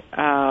that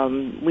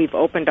we've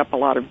opened up a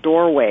lot of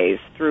doorways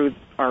through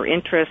our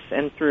interests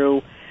and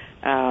through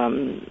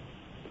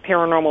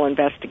paranormal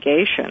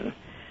investigation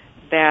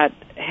that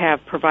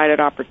have provided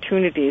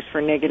opportunities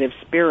for negative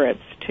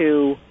spirits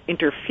to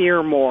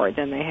interfere more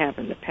than they have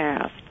in the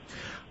past.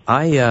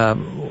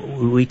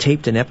 We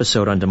taped an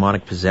episode on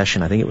demonic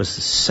possession. I think it was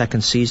the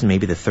second season,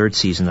 maybe the third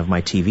season of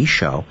my TV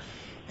show.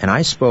 And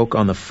I spoke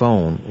on the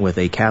phone with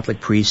a Catholic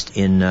priest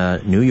in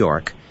New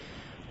York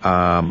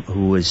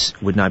who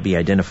would not be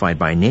identified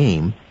by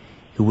name,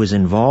 who was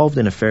involved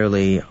in a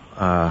fairly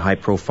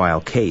high-profile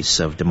case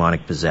of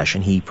demonic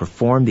possession. He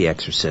performed the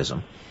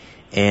exorcism.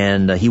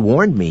 And he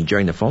warned me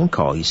during the phone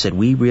call. He said,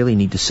 we really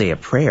need to say a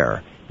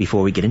prayer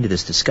before we get into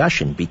this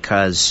discussion,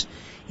 because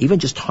even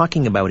just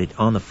talking about it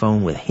on the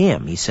phone with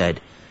him, he said,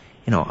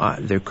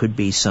 there could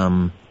be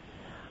some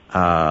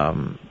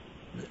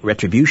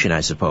retribution,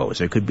 I suppose.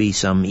 There could be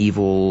some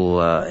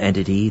evil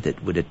entity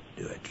that would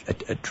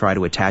try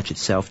to attach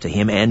itself to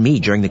him and me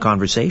during the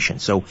conversation.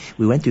 So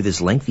we went through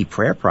this lengthy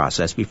prayer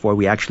process before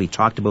we actually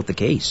talked about the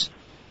case.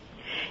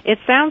 It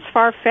sounds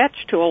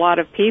far-fetched to a lot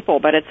of people,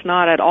 but it's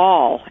not at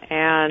all.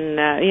 And,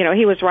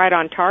 he was right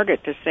on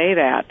target to say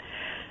that.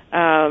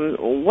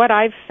 What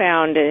I've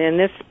found, and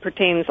this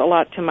pertains a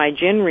lot to my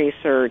Djinn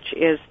research,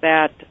 is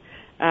that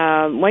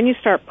when you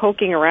start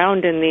poking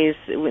around in these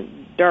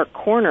dark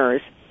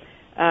corners,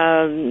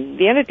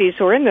 the entities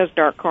who are in those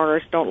dark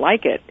corners don't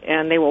like it,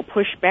 and they will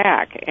push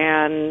back.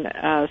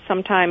 And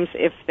sometimes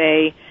if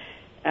they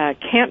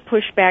can't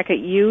push back at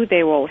you,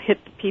 they will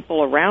hit the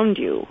people around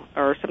you,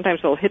 or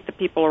sometimes they'll hit the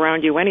people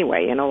around you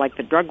anyway, like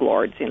the drug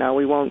lords,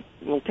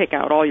 we'll take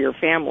out all your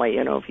family,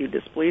 if you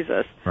displease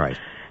us. Right.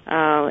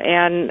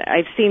 And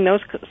I've seen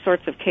those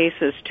sorts of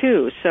cases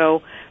too.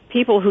 So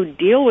people who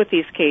deal with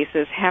these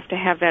cases have to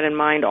have that in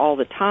mind all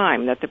the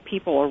time, that the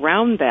people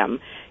around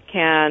them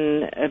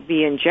can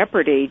be in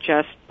jeopardy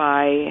just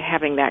by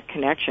having that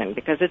connection,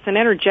 because it's an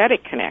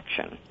energetic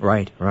connection.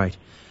 Right.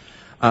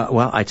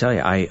 Well, I tell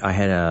you,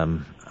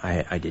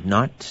 I did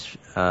not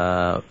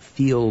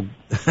feel.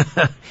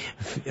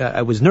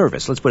 I was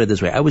nervous. Let's put it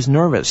this way: I was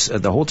nervous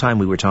the whole time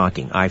we were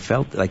talking. I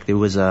felt like there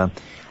was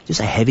just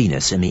a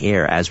heaviness in the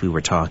air as we were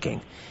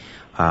talking,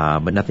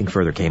 but nothing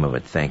further came of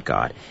it. Thank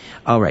God.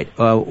 All right,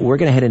 we're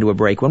going to head into a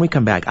break. When we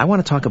come back, I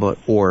want to talk about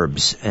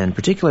orbs, and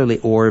particularly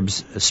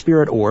orbs,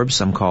 spirit orbs.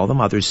 Some call them.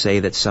 Others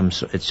say that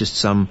it's just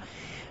some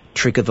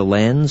trick of the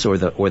lens or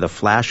the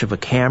flash of a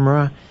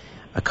camera.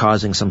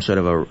 Causing some sort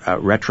of a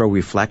retro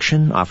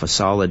reflection off a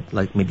solid,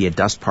 like maybe a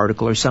dust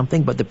particle or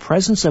something. But the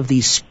presence of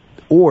these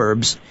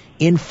orbs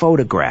in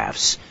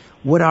photographs,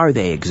 what are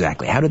they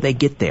exactly? How did they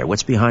get there?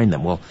 What's behind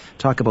them? We'll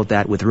talk about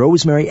that with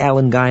Rosemary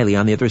Ellen Guilley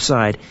on the other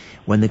side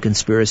when the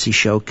Conspiracy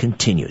Show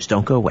continues.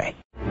 Don't go away.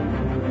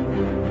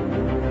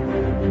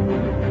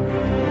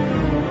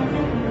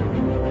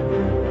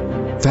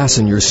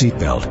 Fasten your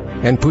seatbelt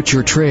and put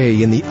your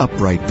tray in the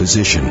upright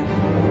position.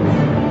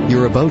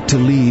 You're about to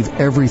leave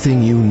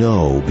everything you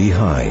know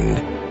behind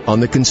on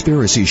The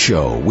Conspiracy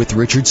Show with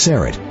Richard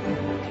Serrett.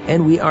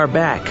 And we are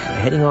back,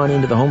 heading on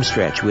into the home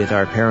stretch with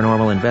our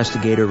paranormal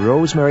investigator,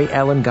 Rosemary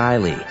Ellen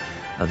Guilley,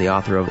 the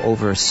author of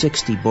over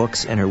 60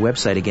 books, and her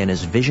website, again,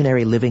 is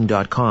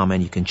visionaryliving.com,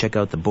 and you can check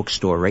out the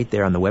bookstore right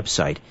there on the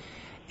website.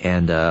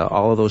 And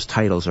all of those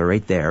titles are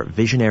right there,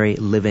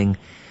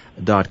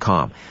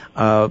 visionaryliving.com.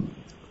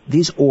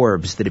 These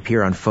orbs that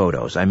appear on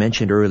photos, I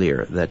mentioned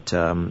earlier that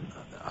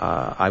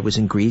I was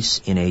in Greece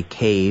in a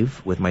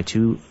cave with my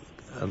two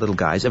little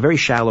guys, a very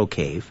shallow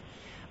cave,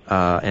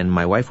 and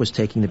my wife was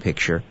taking the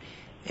picture,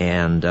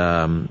 and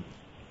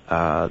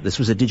this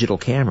was a digital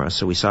camera,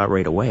 so we saw it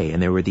right away, and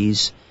there were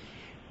these,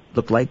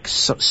 looked like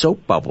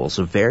soap bubbles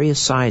of various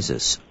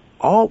sizes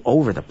all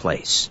over the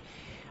place.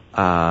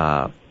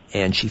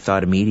 And she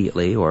thought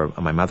immediately, or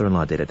my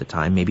mother-in-law did at the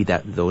time, maybe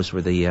that those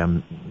were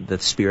the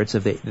spirits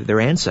of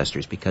their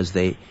ancestors, because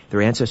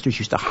their ancestors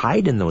used to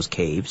hide in those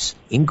caves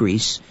in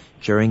Greece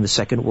during the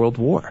Second World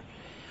War.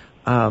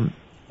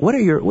 What are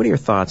your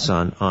thoughts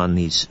on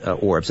these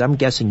orbs? I'm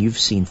guessing you've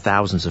seen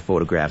thousands of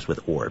photographs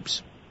with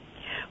orbs.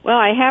 Well,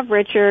 I have,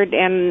 Richard,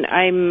 and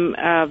I'm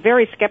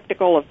very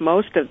skeptical of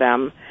most of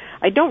them.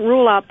 I don't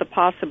rule out the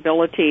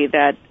possibility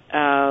that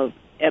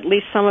at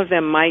least some of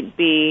them might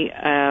be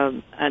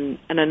an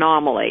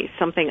anomaly,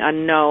 something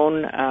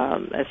unknown,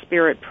 a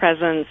spirit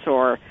presence,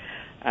 or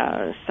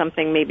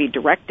something maybe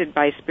directed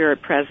by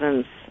spirit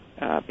presence,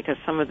 because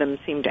some of them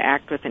seem to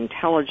act with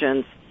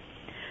intelligence.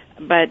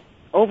 But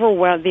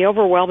the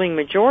overwhelming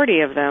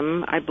majority of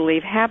them, I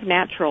believe, have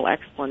natural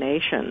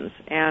explanations.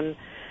 And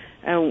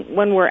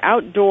when we're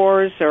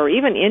outdoors or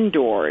even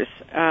indoors,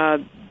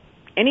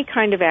 any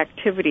kind of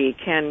activity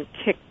can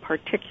kick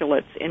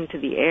particulates into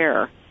the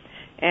air.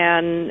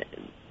 And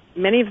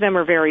many of them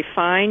are very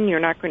fine. You're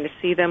not going to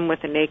see them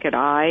with the naked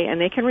eye,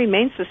 and they can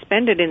remain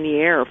suspended in the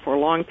air for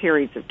long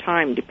periods of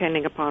time,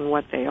 depending upon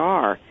what they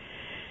are.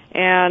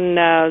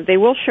 And they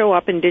will show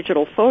up in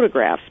digital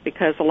photographs,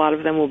 because a lot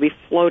of them will be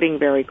floating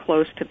very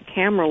close to the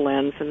camera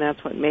lens, and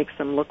that's what makes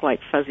them look like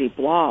fuzzy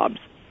blobs.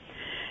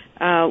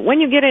 When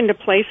you get into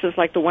places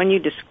like the one you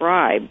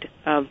described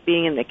of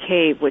being in the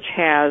cave, which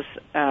has,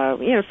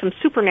 some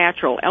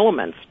supernatural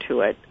elements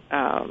to it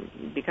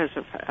because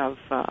of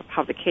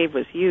how the cave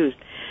was used,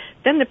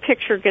 then the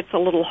picture gets a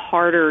little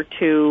harder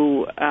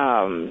to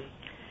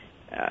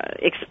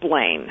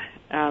explain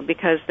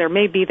because there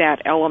may be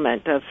that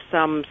element of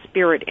some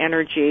spirit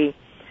energy,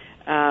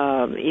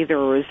 either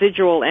a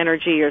residual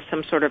energy or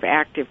some sort of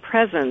active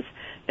presence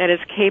that is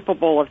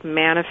capable of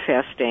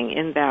manifesting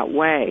in that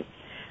way.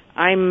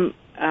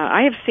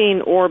 I have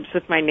seen orbs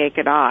with my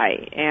naked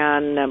eye,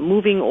 and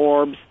moving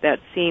orbs that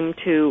seem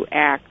to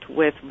act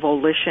with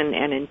volition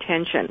and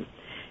intention.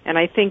 And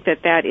I think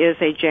that that is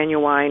a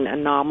genuine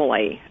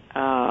anomaly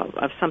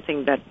of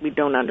something that we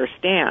don't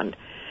understand.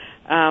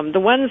 The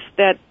ones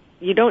that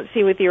you don't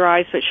see with your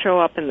eyes but show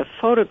up in the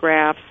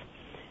photographs,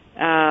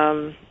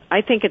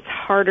 I think it's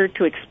harder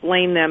to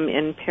explain them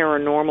in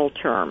paranormal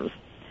terms.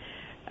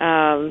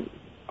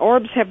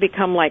 Orbs have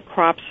become like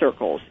crop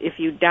circles. If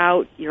you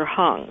doubt, you're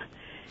hung.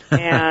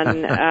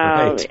 And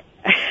right.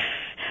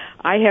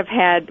 I have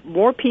had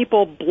more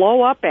people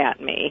blow up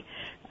at me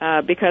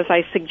because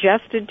I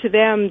suggested to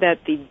them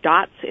that the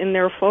dots in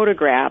their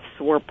photographs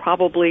were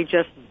probably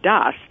just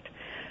dust.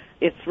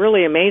 It's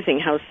really amazing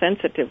how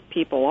sensitive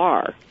people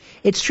are.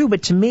 It's true,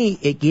 but to me,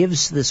 it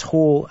gives this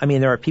whole,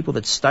 there are people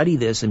that study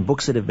this and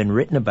books that have been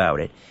written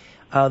about it,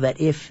 that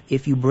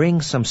if you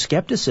bring some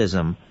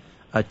skepticism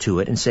to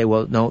it and say,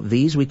 well, no,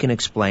 these we can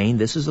explain,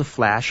 this is a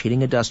flash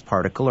hitting a dust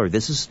particle, or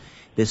this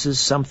is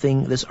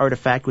something, this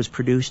artifact was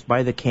produced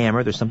by the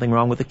camera, there's something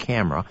wrong with the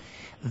camera,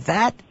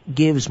 that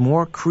gives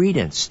more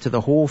credence to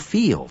the whole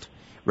field,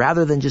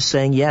 rather than just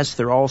saying, yes,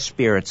 they're all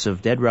spirits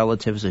of dead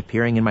relatives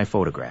appearing in my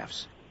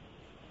photographs.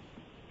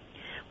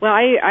 Well,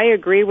 I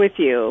agree with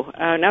you.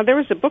 Now, there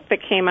was a book that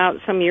came out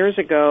some years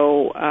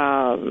ago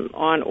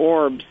on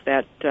orbs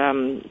that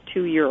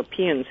two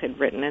Europeans had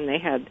written, and they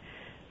had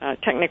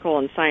technical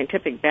and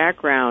scientific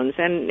backgrounds,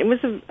 and it was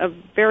a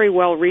very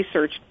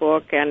well-researched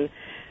book, and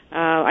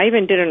I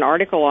even did an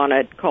article on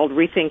it called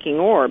Rethinking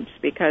Orbs,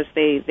 because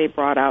they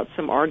brought out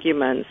some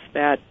arguments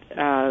that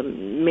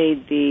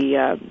made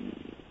the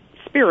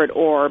spirit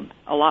orb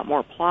a lot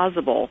more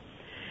plausible.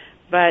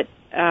 But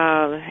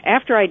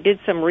after I did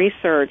some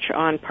research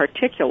on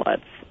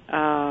particulates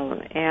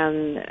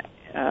and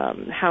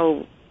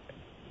how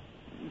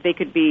they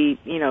could be,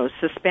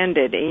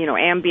 suspended,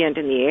 ambient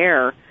in the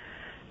air,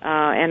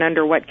 and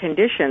under what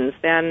conditions,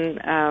 then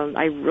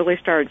I really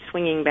started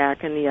swinging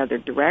back in the other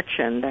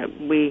direction, that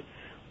we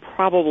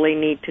probably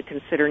need to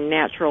consider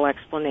natural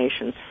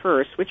explanations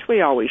first, which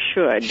we always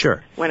should.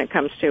 Sure. When it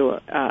comes to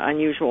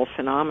unusual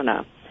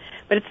phenomena.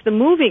 But it's the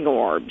moving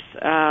orbs.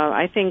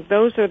 I think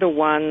those are the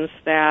ones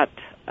that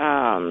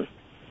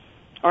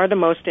are the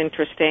most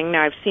interesting.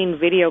 Now, I've seen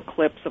video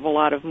clips of a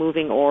lot of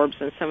moving orbs,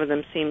 and some of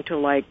them seem to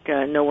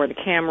know where the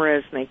camera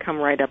is, and they come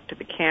right up to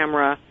the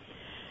camera.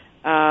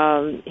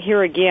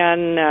 Here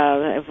again,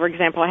 for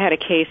example, I had a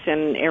case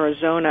in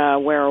Arizona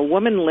where a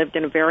woman lived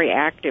in a very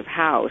active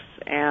house,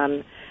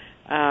 and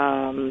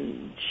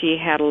she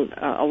had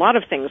a lot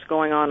of things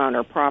going on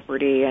her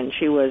property, and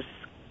she was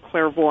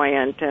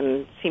clairvoyant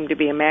and seemed to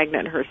be a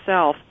magnet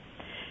herself.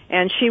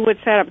 And she would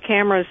set up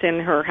cameras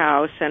in her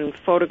house and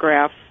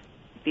photograph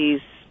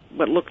these,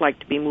 what looked like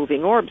to be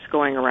moving orbs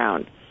going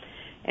around.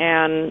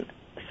 And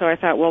so I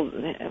thought, well,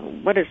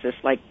 what is this,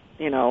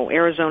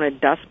 Arizona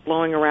dust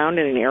blowing around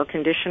in an air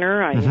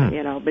conditioner?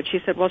 But she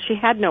said, well, she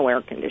had no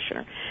air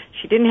conditioner.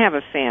 She didn't have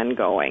a fan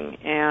going.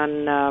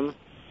 And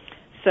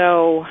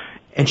so...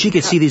 And she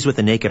could see these with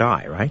the naked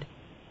eye, right?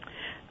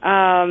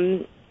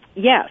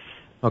 Yes.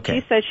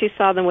 Okay. She said she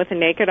saw them with the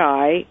naked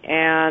eye,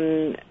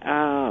 and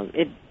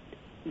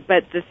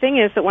but the thing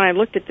is that when I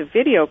looked at the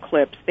video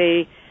clips,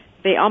 they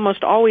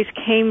almost always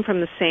came from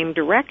the same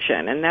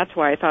direction, and that's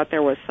why I thought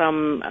there was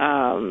some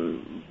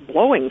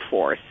blowing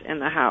force in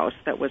the house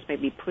that was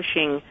maybe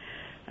pushing.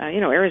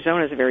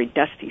 Arizona is a very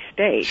dusty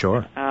state.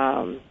 Sure.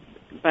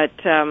 But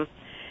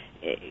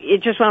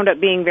it just wound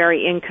up being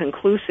very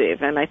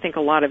inconclusive, and I think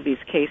a lot of these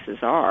cases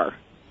are.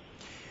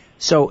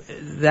 So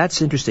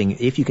that's interesting.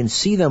 If you can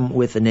see them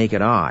with the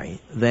naked eye,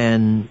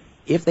 then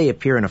if they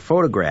appear in a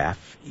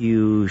photograph,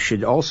 you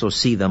should also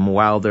see them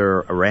while they're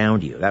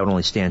around you. That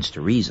only stands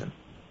to reason.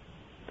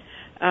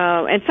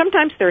 And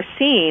sometimes they're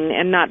seen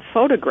and not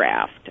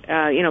photographed.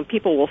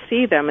 People will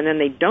see them and then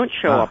they don't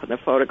show up in the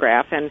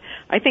photograph. And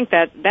I think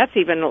that's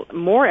even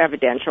more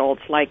evidential.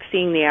 It's like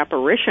seeing the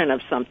apparition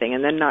of something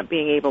and then not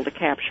being able to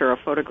capture a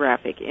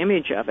photographic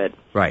image of it.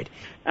 Right.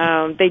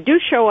 They do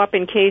show up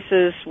in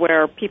cases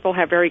where people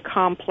have very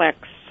complex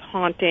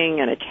haunting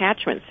and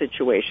attachment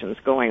situations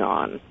going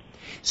on.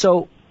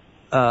 So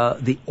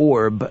the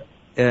orb...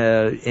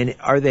 and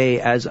are they,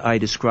 as I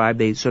described,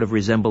 they sort of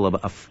resemble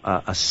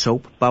a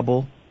soap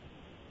bubble?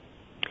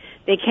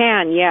 They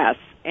can, yes.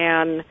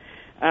 And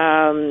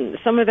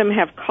some of them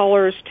have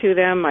colors to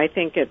them. I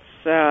think it's,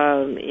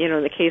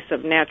 in the case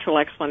of natural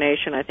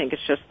explanation, I think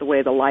it's just the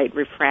way the light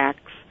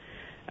refracts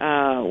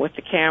with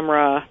the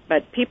camera.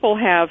 But people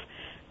have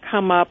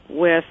come up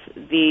with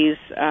these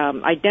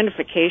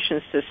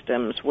identification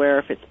systems where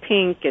if it's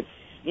pink, it's,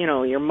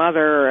 your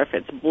mother, if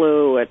it's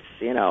blue, it's,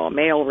 a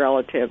male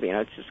relative.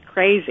 It's just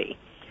crazy.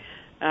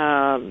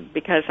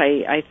 Because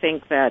I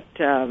think that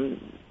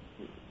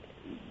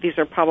these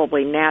are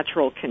probably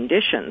natural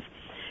conditions.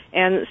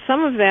 And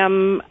some of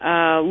them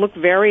look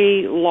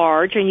very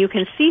large, and you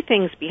can see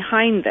things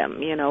behind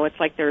them. It's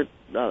like they're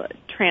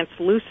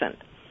translucent.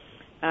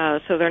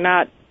 So they're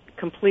not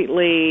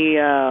completely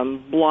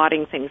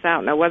blotting things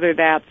out. Now, whether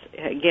that's,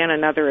 again,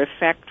 another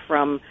effect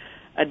from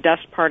a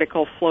dust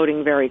particle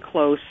floating very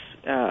close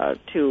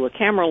to a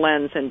camera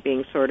lens and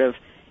being sort of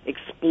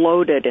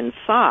exploded in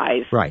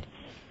size, right?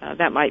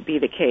 That might be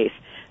the case.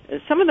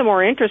 Some of the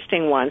more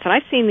interesting ones, and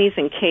I've seen these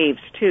in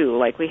caves too,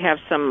 like we have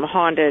some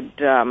haunted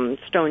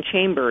stone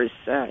chambers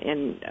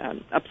in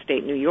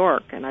upstate New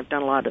York, and I've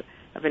done a lot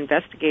of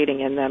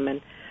investigating in them,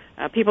 and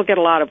people get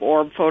a lot of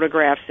orb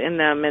photographs in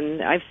them,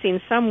 and I've seen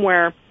some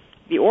where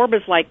the orb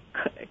is like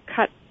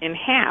cut in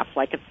half,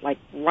 like it's like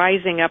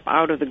rising up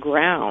out of the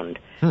ground.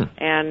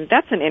 And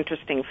that's an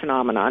interesting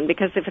phenomenon,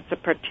 because if it's a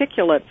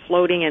particulate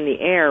floating in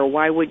the air,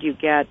 why would you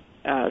get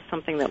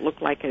something that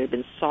looked like it had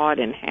been sawed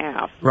in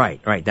half?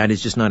 Right. That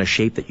is just not a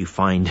shape that you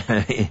find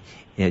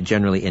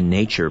generally in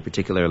nature,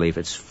 particularly if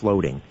it's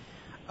floating.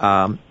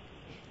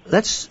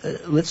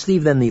 Let's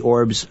leave then the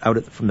orbs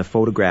out from the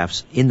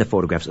photographs,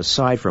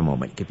 aside for a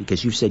moment,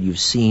 because you said you've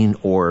seen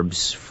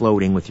orbs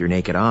floating with your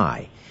naked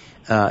eye.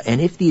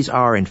 And if these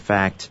are, in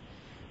fact,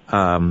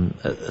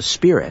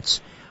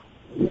 spirits,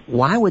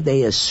 why would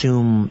they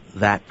assume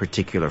that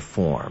particular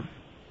form?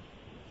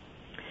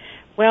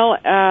 Well,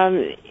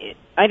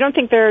 I don't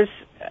think there's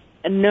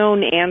a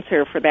known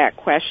answer for that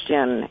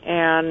question.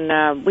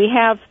 And we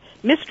have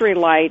mystery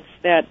lights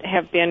that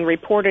have been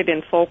reported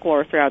in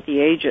folklore throughout the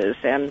ages.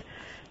 And,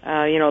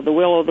 the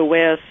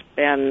will-o'-the-wisp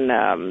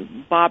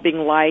and bobbing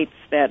lights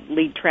that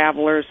lead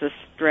travelers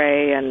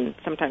astray. And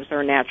sometimes there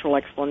are natural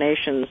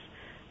explanations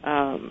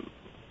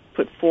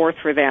put forth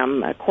for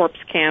them. Corpse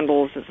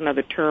candles is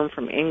another term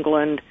from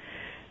England.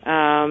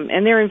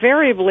 And they're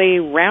invariably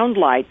round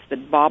lights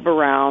that bob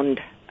around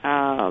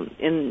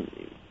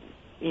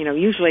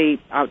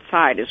usually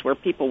outside is where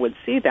people would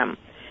see them.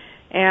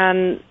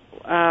 And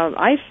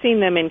I've seen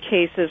them in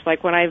cases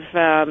like when I've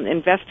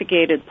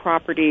investigated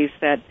properties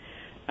that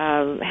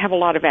have a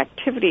lot of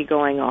activity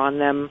going on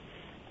them.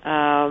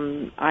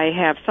 I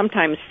have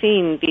sometimes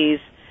seen these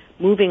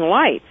moving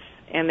lights,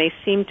 and they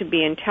seem to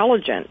be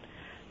intelligent.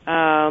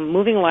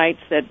 Moving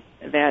lights that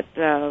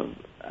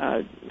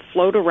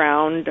float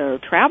around or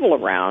travel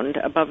around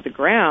above the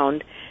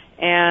ground,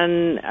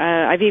 and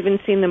I've even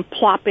seen them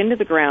plop into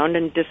the ground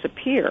and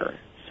disappear.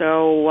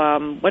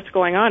 So what's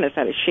going on? Is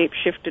that a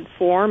shape-shifted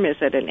form? Is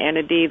it an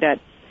entity that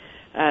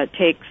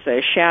takes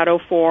a shadow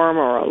form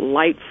or a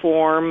light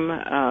form,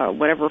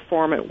 whatever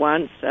form it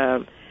wants,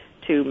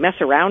 to mess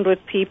around with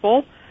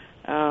people?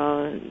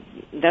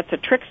 That's a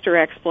trickster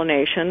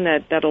explanation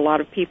that a lot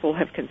of people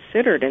have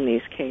considered in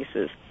these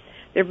cases.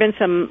 There have been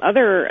some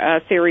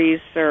other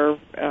theories, or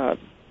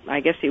I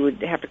guess you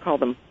would have to call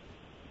them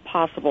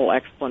possible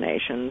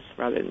explanations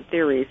rather than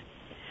theories,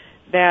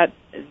 that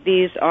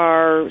these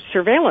are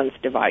surveillance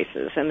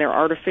devices and they're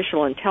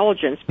artificial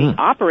intelligence being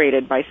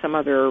operated by some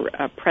other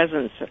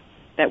presence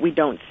that we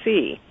don't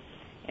see.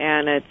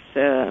 And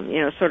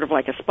it's, sort of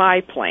like a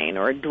spy plane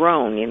or a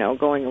drone,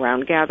 going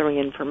around gathering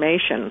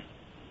information.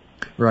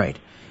 Right.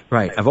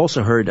 I've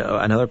also heard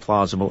another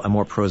plausible, a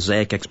more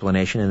prosaic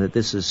explanation, and that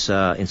this is,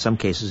 in some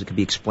cases, it could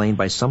be explained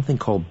by something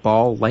called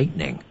ball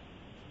lightning.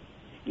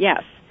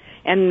 Yes,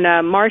 and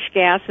marsh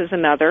gas is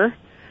another.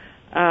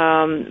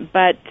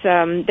 But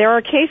there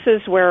are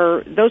cases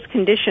where those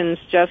conditions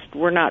just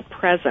were not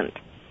present.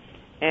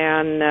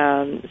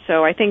 And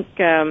so I think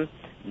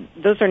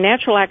those are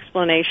natural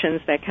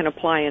explanations that can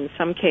apply in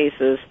some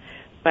cases,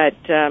 but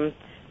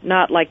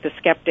not like the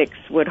skeptics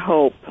would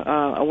hope,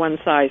 a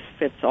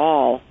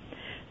one-size-fits-all.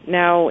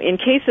 Now, in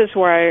cases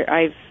where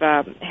I've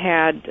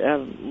had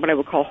what I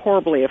would call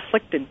horribly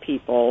afflicted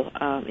people,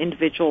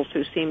 individuals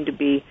who seem to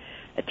be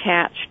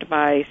attached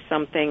by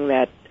something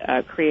that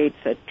creates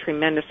a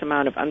tremendous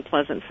amount of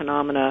unpleasant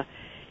phenomena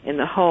in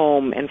the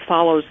home and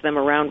follows them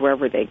around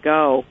wherever they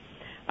go,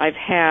 I've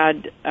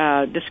had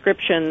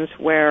descriptions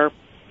where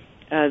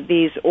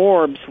these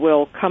orbs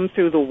will come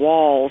through the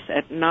walls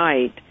at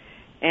night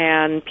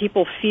and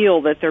people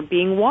feel that they're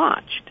being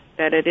watched,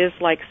 that it is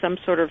like some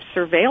sort of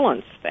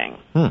surveillance thing.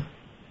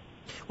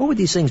 What would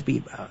these things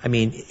be? I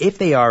mean, if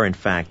they are in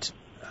fact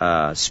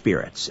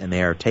spirits and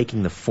they are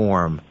taking the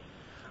form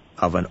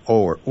of an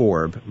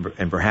orb,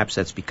 and perhaps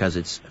that's because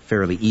it's a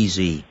fairly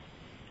easy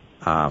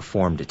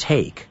form to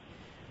take,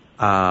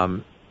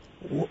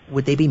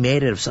 would they be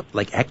made out of something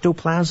like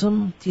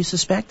ectoplasm, do you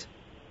suspect?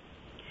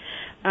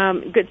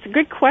 It's a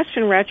good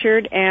question,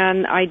 Richard,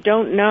 and I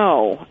don't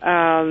know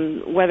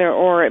whether,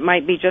 or it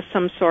might be just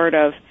some sort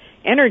of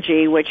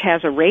energy which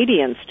has a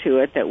radiance to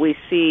it that we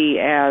see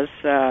as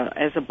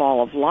a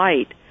ball of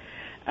light.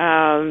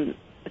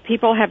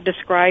 People have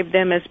described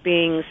them as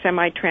being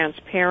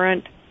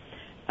semi-transparent.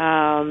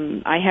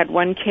 I had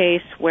one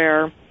case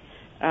where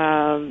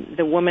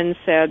the woman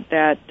said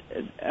that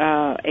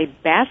a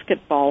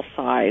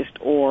basketball-sized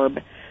orb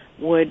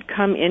would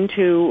come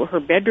into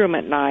her bedroom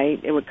at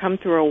night. It would come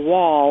through a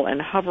wall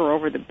and hover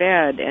over the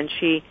bed, and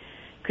she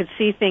could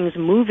see things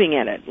moving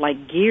in it,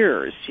 like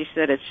gears. She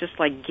said it's just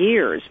like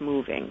gears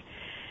moving.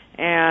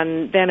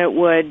 And then it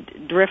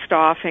would drift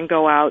off and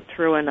go out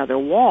through another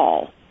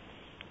wall.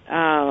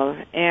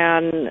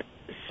 And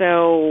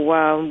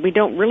so we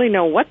don't really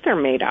know what they're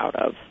made out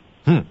of.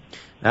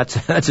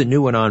 That's a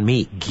new one on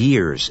me.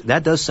 Gears.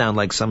 That does sound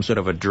like some sort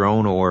of a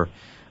drone or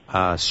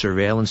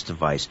surveillance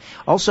device.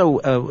 Also,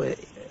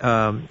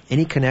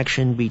 any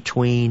connection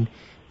between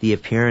the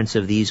appearance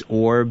of these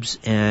orbs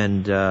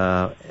and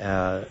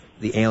the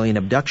alien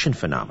abduction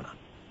phenomena?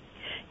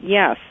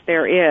 Yes,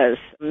 there is.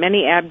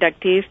 Many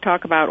abductees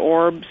talk about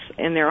orbs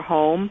in their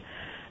home.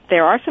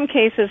 There are some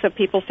cases of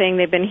people saying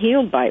they've been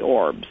healed by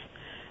orbs,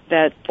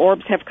 that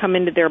orbs have come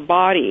into their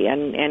body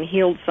and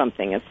healed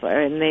something,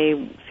 and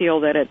they feel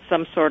that it's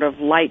some sort of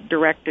light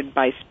directed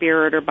by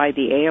spirit or by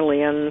the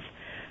aliens,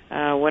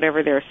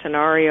 whatever their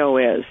scenario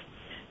is.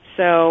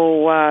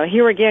 So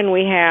here again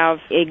we have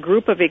a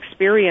group of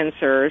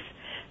experiencers.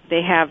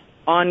 They have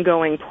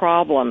ongoing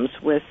problems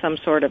with some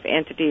sort of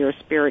entity or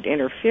spirit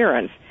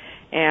interference,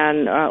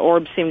 and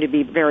orbs seem to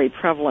be very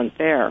prevalent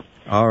there.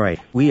 All right.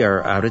 We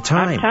are out of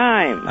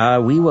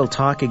time. We will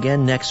talk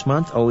again next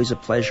month. Always a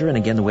pleasure. And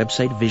again, the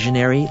website,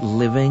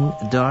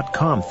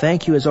 visionaryliving.com.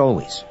 Thank you as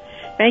always.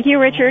 Thank you,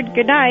 Richard.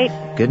 Good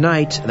night. Good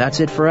night.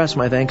 That's it for us.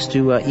 My thanks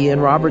to Ian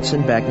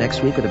Robertson, back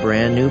next week with a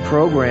brand new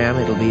program.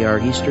 It'll be our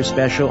Easter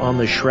special on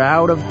the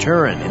Shroud of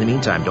Turin. In the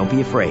meantime, don't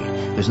be afraid.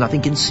 There's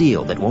nothing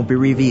concealed that won't be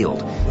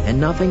revealed, and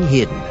nothing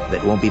hidden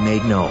that won't be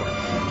made known.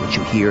 What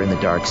you hear in the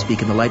dark,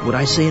 speak in the light. What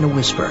I say in a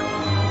whisper,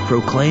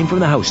 proclaim from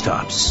the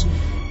housetops.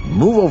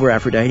 Move over,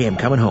 Aphrodite. I'm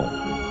coming home.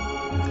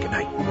 Good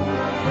night.